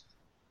 $50,000.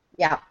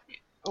 Yeah.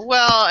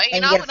 Well, you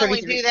And know, you I get would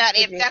only 33 do that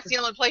if that's the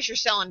only place you're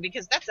selling,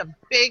 because that's a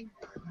big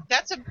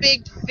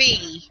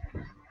fee.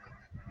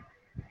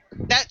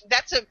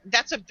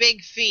 That's a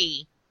big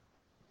fee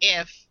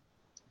if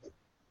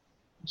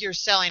you're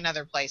selling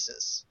other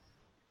places.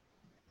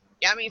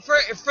 Yeah, I mean, for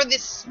the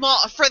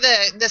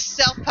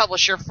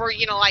self-publisher, for,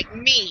 you know, like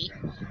me,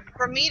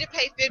 for me to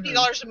pay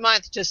 $50 a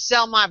month to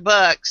sell my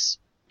books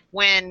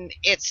when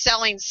it's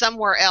selling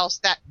somewhere else,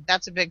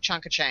 that's a big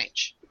chunk of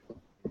change.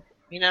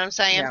 You know what I'm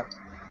saying? Yeah.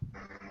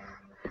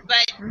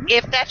 But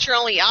if that's your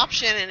only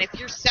option, and if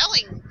you're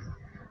selling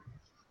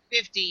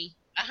 50,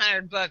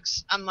 100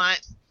 books a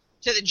month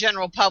to the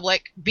general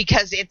public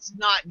because it's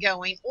not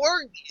going,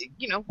 or,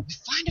 you know,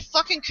 find a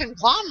fucking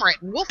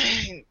conglomerate and we're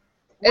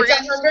It's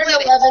gonna split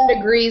 111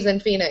 degrees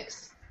in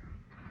Phoenix.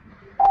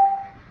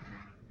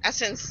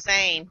 That's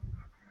insane.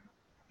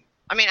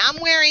 I mean, I'm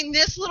wearing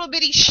this little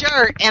bitty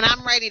shirt and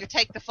I'm ready to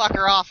take the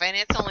fucker off, and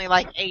it's only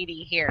like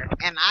 80 here,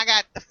 and I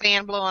got the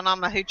fan blowing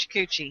on my hoochie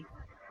coochie.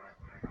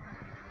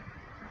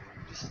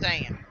 Just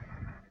saying.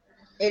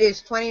 It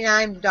is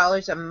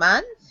 $29 a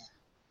month.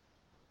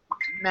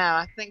 No,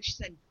 I think she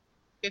said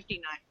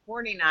 59,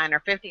 49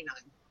 or 59.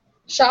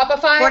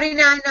 Shopify?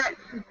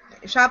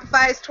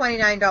 Shopify is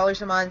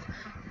 $29 a month.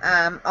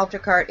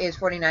 Ultracart is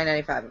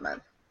 $49.95 a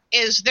month.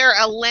 Is there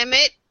a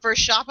limit for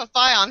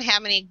Shopify on how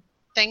many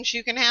things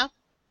you can have?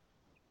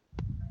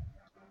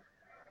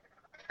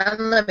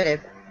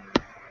 Unlimited.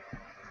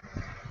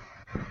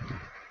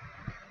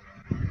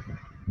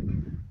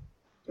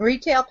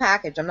 Retail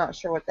package. I'm not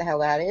sure what the hell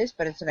that is,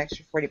 but it's an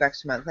extra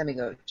 $40 a month. Let me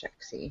go check,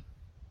 see.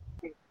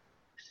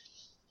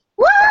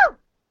 Woo!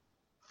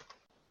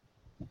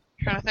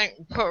 Trying to think,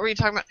 what were you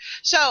talking about?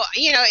 So,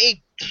 you know,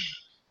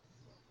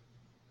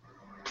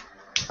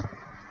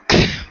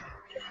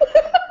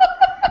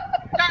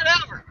 start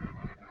over.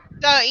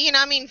 So, you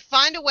know, I mean,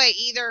 find a way,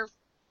 either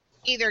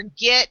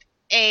get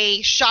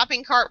a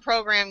shopping cart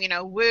program, you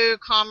know,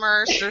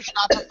 WooCommerce or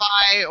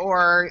Shopify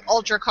or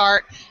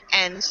UltraCart,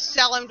 and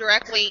sell them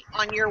directly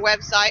on your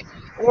website,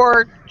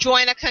 or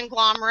join a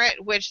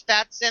conglomerate, which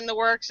that's in the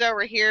works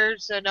over here,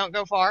 so don't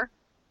go far.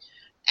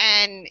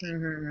 And,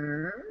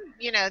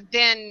 you know,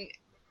 then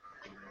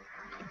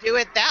do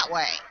it that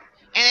way.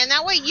 And then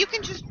that way you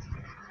can just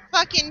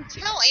fucking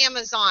tell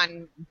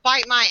Amazon,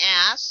 bite my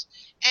ass,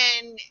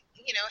 and,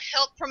 you know,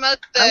 help promote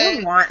the... I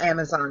wouldn't want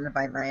Amazon to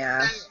bite my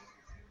ass.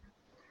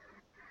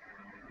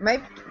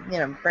 Might, you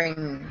know,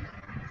 bring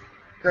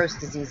gross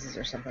diseases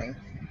or something.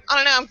 I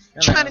don't know.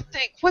 I'm trying to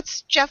think.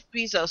 What's Jeff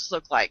Bezos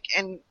look like?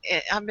 And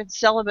I've been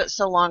celibate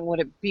so long. Would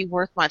it be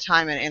worth my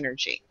time and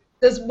energy?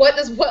 Does what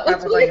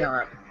Probably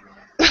not.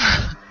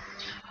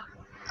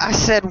 I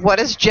said, what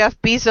does Jeff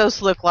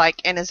Bezos look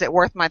like, and is it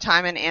worth my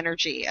time and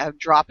energy of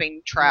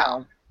dropping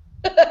trout?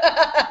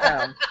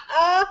 No.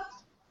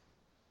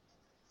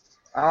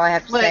 All I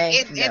have to Look, say,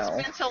 it's no.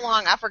 been so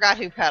long, I forgot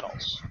who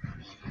pedals.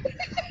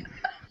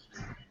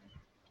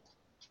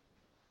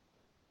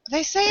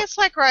 They say it's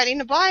like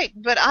riding a bike,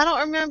 but I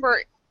don't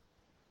remember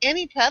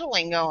any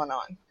pedaling going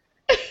on.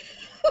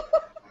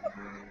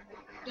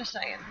 Just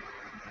saying.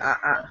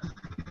 I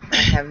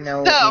have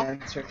no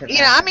answer to that. You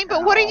know, I mean,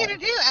 but what are you going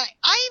to do?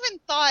 I even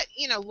thought,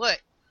 you know, look,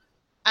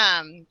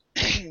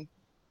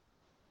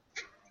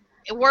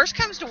 worst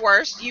comes to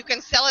worst, you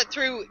can sell it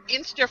through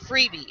Insta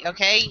Freebie,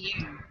 okay?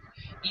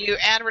 You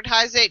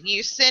advertise it,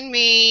 you send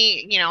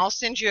me, you know, I'll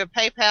send you a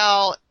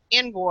PayPal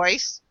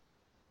invoice.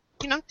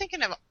 You know,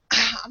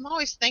 I'm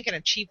always thinking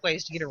of cheap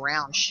ways to get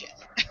around shit.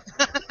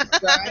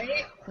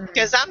 Right?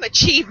 Because I'm a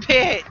cheap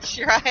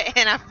bitch, right?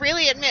 And I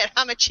freely admit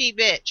I'm a cheap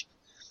bitch.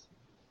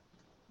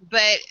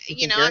 But,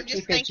 you know, I'm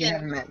just thinking... You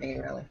haven't met me,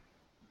 really.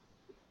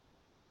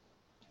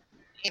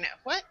 You know,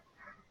 what?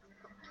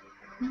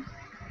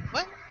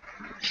 What?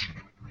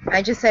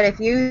 I just said if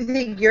you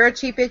think you're a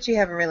cheap bitch, you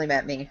haven't really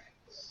met me.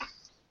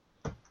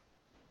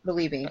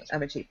 Believe me,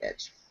 I'm a cheap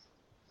bitch.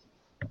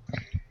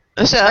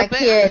 So, my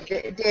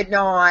kid did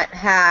not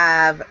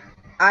have...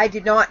 I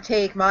did not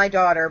take my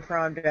daughter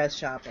prom dress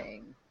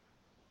shopping.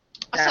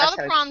 I saw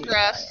the prom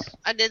dress.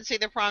 I did see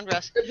the prom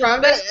dress. The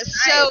prom dress?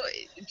 So,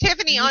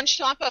 Tiffany, on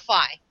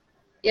Shopify.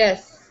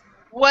 Yes.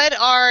 What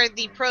are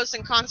the pros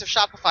and cons of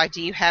Shopify?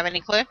 Do you have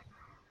any clue?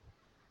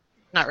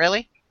 Not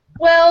really?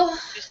 Well,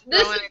 just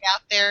throwing it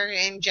out there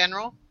in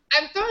general?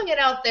 I'm throwing it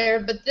out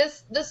there, but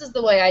this is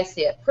the way I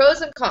see it.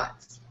 Pros and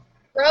cons.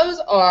 Pros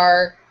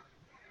are...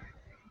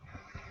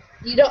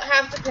 You don't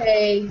have to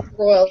pay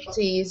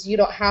royalties. You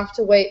don't have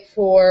to wait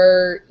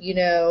for, you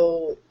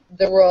know,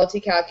 the royalty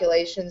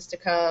calculations to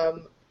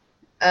come.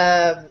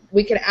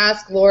 We can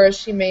ask Laura.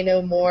 She may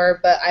know more,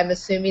 but I'm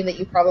assuming that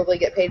you probably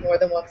get paid more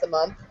than once a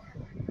month.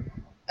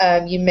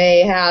 You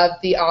may have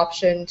the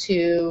option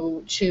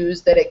to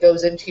choose that it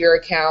goes into your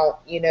account,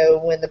 you know,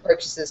 when the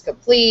purchase is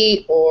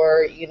complete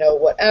or, you know,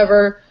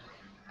 whatever.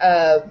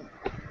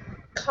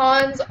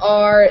 Cons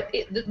are,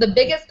 the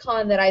biggest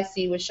con that I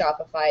see with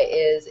Shopify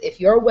is if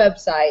your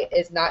website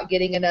is not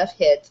getting enough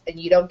hits and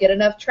you don't get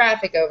enough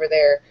traffic over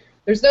there,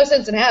 there's no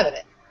sense in having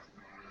it.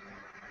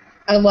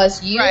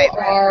 Unless you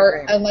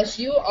unless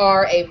you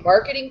are a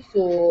marketing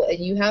fool and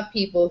you have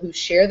people who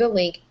share the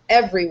link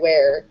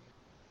everywhere.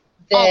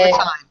 Then,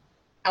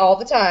 all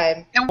the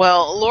time.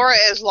 Well, Laura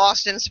is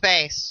lost in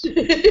space.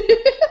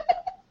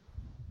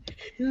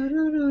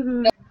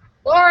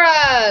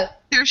 Laura!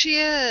 There she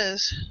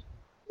is.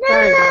 No!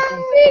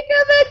 Speak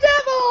of the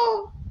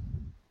devil!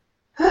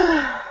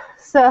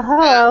 So,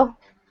 hello.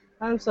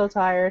 I'm so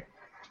tired.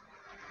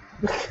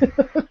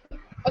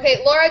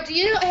 Okay, Laura, do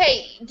you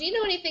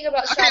know anything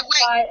about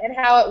Shopify and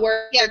how it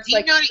works?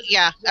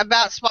 Yeah,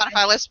 about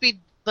Spotify. Let's be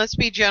Let's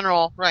be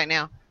general right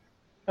now.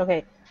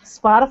 Okay.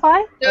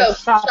 Spotify? No, Or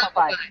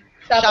Shopify?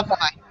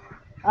 Shopify.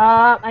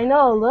 I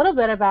know a little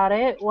bit about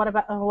it. What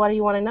do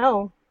you want to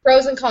know?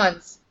 Pros and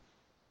cons.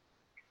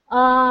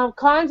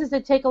 Cons is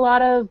they take a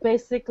lot of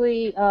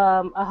basically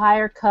a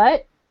higher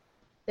cut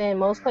than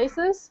most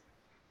places.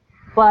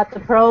 But the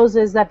pros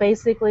is that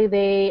basically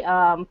they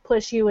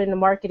push you in the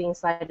marketing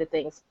side of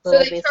things. So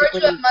they charge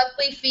you a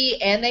monthly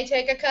fee and they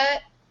take a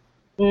cut?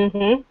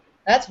 Mm-hmm.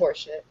 That's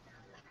horseshit.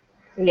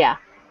 Yeah.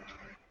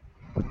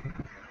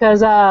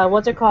 Because,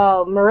 what's it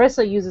called?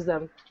 Marissa uses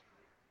them.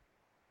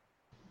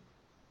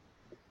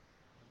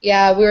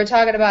 Yeah, we were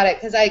talking about it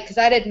because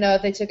I didn't know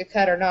if they took a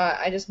cut or not.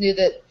 I just knew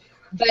that.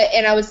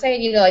 And I was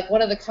saying, you know, like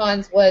one of the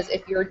cons was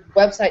if your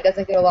website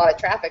doesn't get a lot of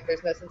traffic,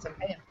 there's no sense in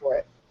paying for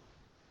it.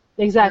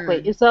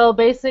 Exactly. So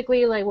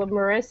basically, like with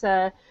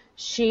Marissa,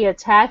 she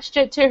attached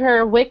it to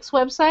her Wix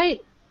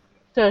website,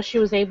 so she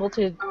was able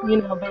to,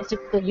 you know,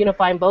 basically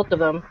unify both of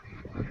them.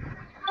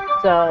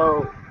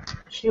 So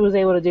she was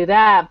able to do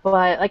that.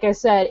 But like I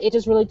said, it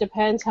just really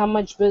depends how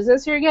much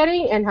business you're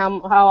getting and how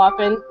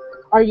often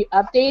are you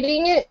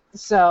updating it.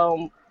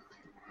 So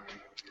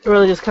it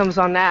really just comes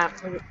on that.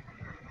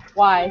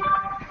 Why?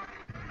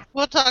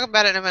 We'll talk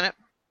about it in a minute.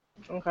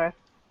 Okay.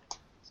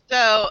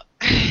 So,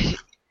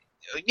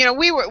 you know,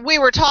 we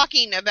were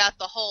talking about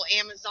the whole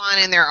Amazon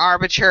and their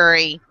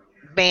arbitrary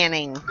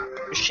banning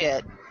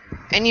shit,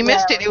 and you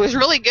missed it. It was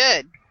really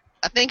good.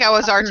 I think I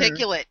was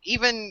articulate,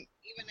 even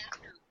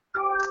after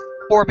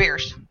 4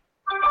 beers.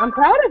 I'm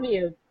proud of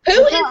you.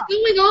 Who is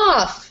going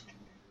off?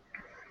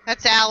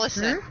 That's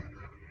Allison.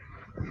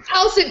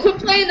 Allison, quit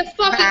playing the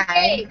fucking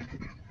game.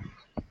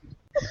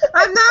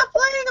 I'm not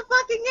playing a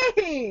fucking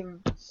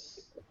game.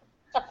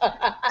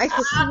 I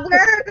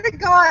swear to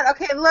God.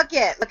 Okay, look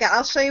it.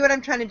 I'll show you what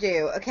I'm trying to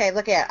do. Okay,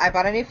 look it. I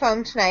bought a new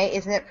phone tonight.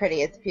 Isn't it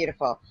pretty? It's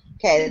beautiful.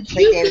 Okay, it's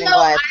like David and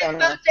Goliath. iPhone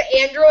to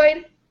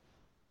Android?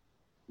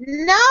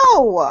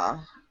 No!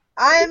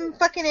 I'm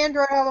fucking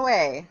Android all the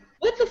way.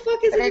 What the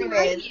fuck is in your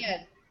right anyways,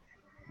 hand?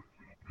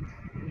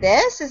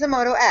 This is a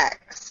Moto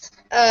X.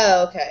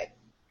 Oh, okay.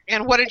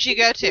 And what did you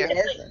go to?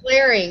 It's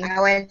glaring. I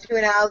went to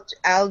an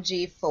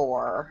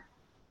LG4.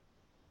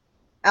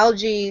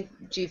 LG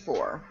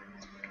G4.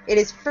 It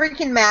is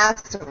freaking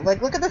massive.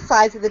 Like, look at the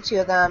size of the two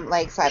of them,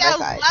 like, side by side.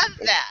 I love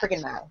that. It's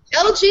freaking massive.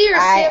 LG or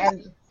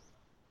Samsung?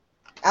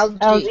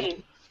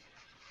 LG.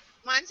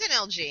 Mine's an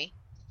LG.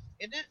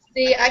 Isn't it?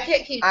 See, I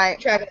can't keep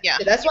track of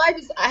it. That's why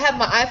I have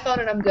my iPhone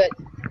and I'm good.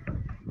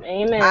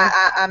 Amen.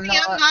 I'm See,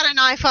 I'm not an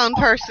iPhone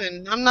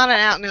person. I'm not an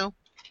out now.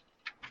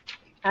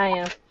 I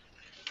am.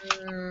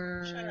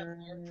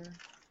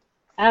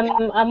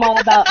 I'm all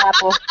about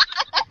Apple.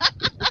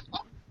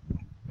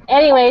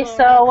 Anyway,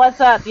 so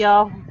what's up,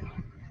 y'all?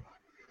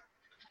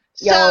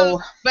 Yo,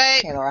 but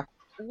hey, Laura.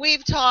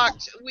 we've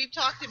talked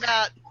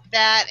about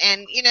that,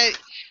 and you know,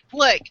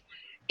 look,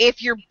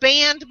 if you're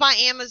banned by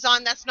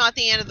Amazon, that's not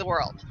the end of the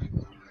world.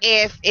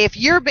 If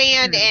you're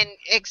banned, and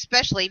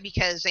especially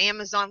because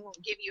Amazon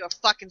won't give you a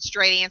fucking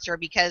straight answer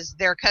because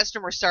their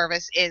customer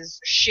service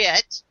is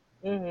shit.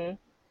 Mm-hmm.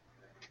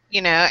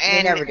 You know,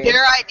 and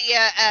their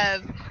idea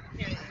of,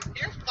 you know,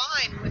 they're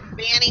fine with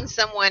banning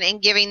someone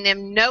and giving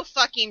them no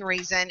fucking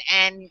reason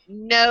and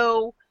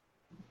no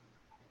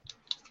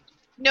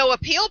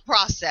appeal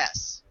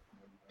process,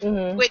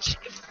 which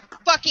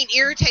fucking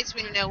irritates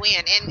me to no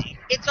end. And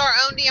it's our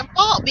own damn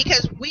fault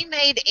because we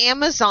made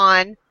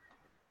Amazon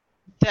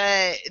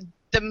the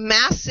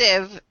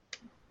massive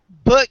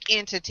book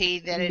entity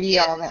that it is. Be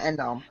all the end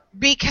all.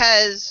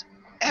 Because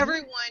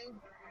everyone,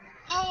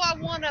 I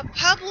want to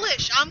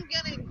publish. I'm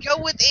going to go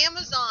with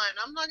Amazon.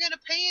 I'm not going to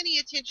pay any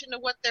attention to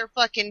what they're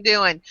fucking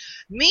doing.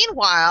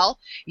 Meanwhile,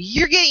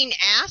 you're getting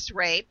ass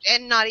raped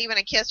and not even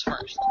a kiss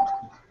first.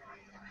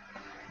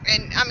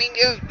 And, I mean,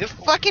 you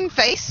fucking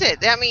face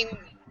it. I mean,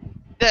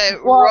 the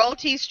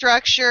royalty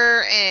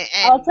structure and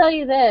I'll tell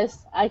you this.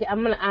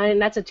 I'm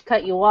not to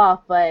cut you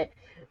off, but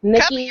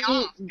Nikki,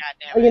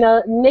 you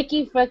know,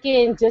 Nikki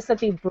fucking just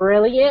something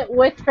brilliant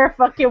with her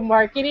fucking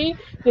marketing.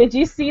 Did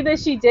you see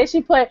that she did?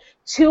 She put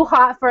too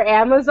hot for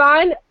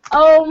Amazon.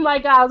 Oh my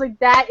God. I was like,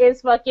 that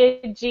is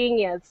fucking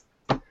genius.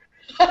 Yeah,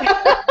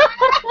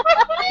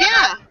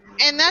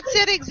 and that's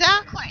it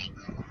exactly.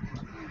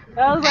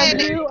 I was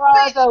like, you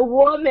are the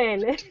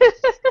woman.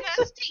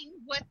 Disgusting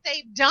what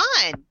they've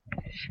done.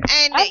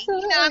 And,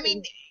 absolutely. you know, I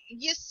mean,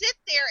 you sit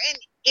there and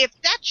if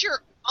that's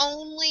your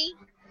only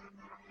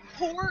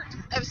port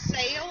of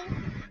sale,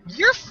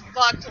 you're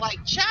fucked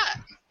like Chuck.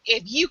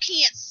 If you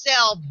can't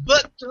sell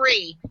book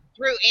 3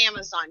 through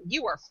Amazon,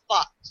 you are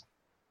fucked.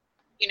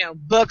 You know,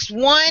 books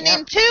 1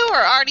 and 2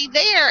 are already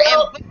there,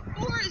 and book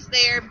 4 is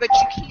there, but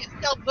you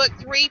can't sell book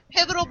 3,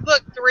 pivotal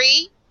book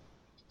 3.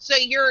 So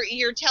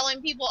you're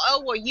telling people,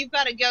 oh, well, you've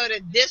got to go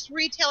to this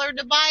retailer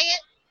to buy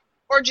it,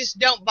 or just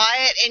don't buy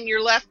it, and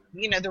you're left,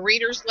 you know, the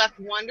reader's left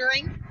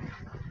wondering.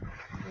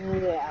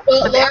 Yeah.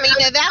 Well, I mean,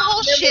 that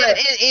whole shit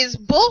is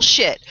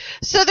bullshit.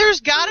 So there's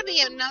got to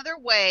be another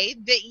way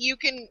that you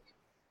can,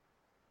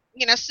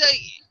 you know, so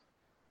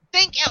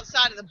think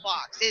outside of the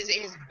box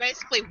is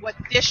basically what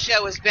this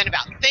show has been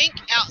about. Think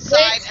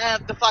outside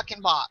of the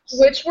fucking box.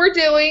 Which we're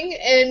doing,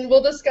 and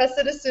we'll discuss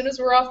it as soon as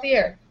we're off the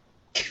air.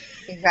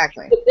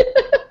 Exactly.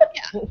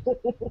 Yeah.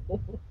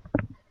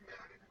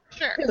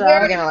 Sure. We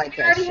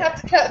already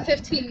have to cut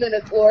 15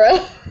 minutes,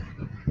 Laura.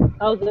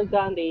 Oh, good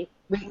Gandhi.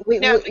 We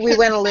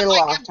went a little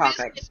off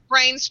topic. It's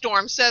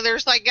brainstorm, so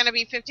there's like going to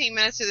be 15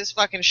 minutes of this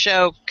fucking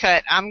show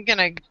cut. I'm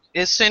going to,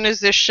 as soon as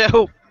this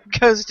show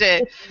goes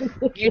to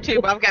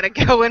YouTube, I've got to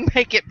go and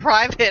make it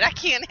private. I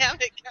can't have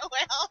it go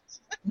out.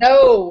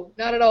 No,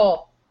 not at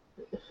all.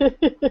 So,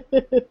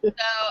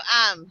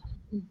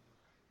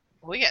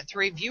 we got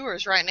 3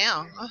 viewers right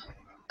now.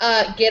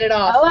 Get it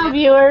off. Hello,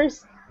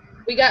 viewers.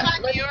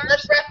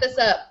 Let's wrap this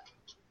up.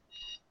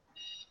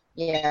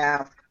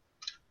 Yeah.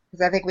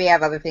 Because I think we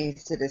have other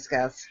things to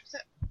discuss.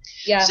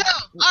 Yeah. So,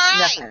 all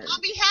right. Nothing.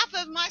 On behalf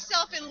of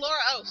myself and Laura.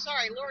 Oh,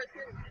 sorry, Laura's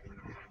here.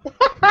 On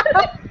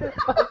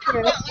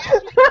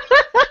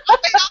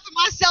behalf of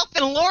myself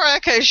and Laura,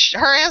 because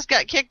her ass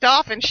got kicked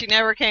off and she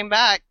never came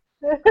back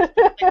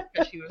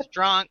because she was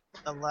drunk.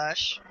 The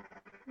lush.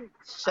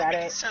 Shut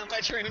it. So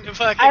much room to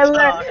fucking I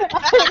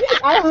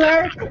talk.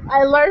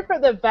 learned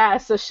from the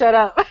best, so shut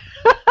up.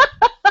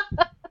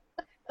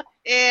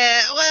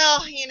 Yeah,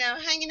 well, you know,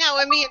 hanging out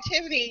with me and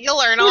Tiffany, you'll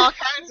learn all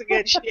kinds of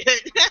good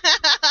shit.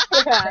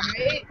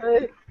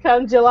 Yeah.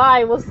 Come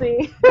July, we'll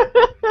see.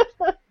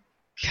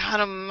 God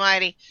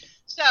almighty.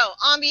 So,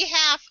 on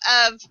behalf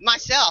of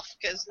myself,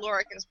 because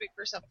Laura can speak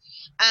for herself,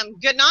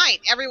 good night,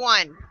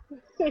 everyone.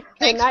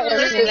 Thanks night, for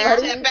listening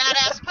everybody. to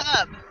Badass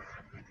Pub.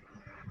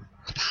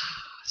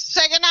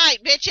 Say good night,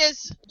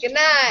 bitches. Good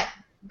night.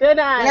 Good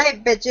night.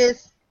 Good night,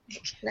 bitches.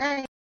 Good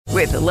night.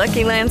 With the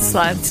Lucky Land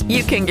Slots,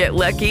 you can get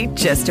lucky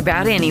just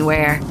about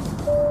anywhere.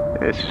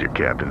 This is your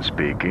captain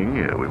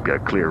speaking. We've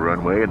got clear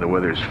runway and the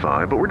weather's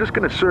fine, but we're just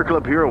going to circle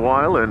up here a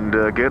while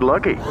and get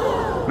lucky.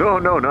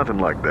 No, nothing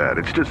like that.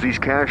 It's just these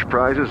cash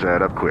prizes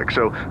add up quick.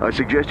 So I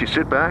suggest you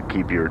sit back,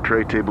 keep your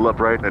tray table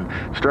upright, and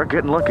start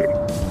getting lucky.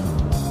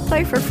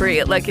 Play for free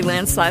at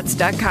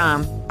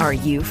LuckyLandSlots.com. Are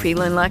you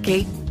feeling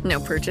lucky? No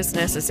purchase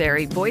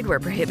necessary. Void where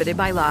prohibited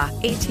by law.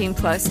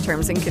 18+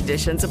 terms and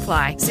conditions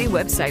apply. See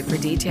website for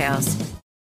details.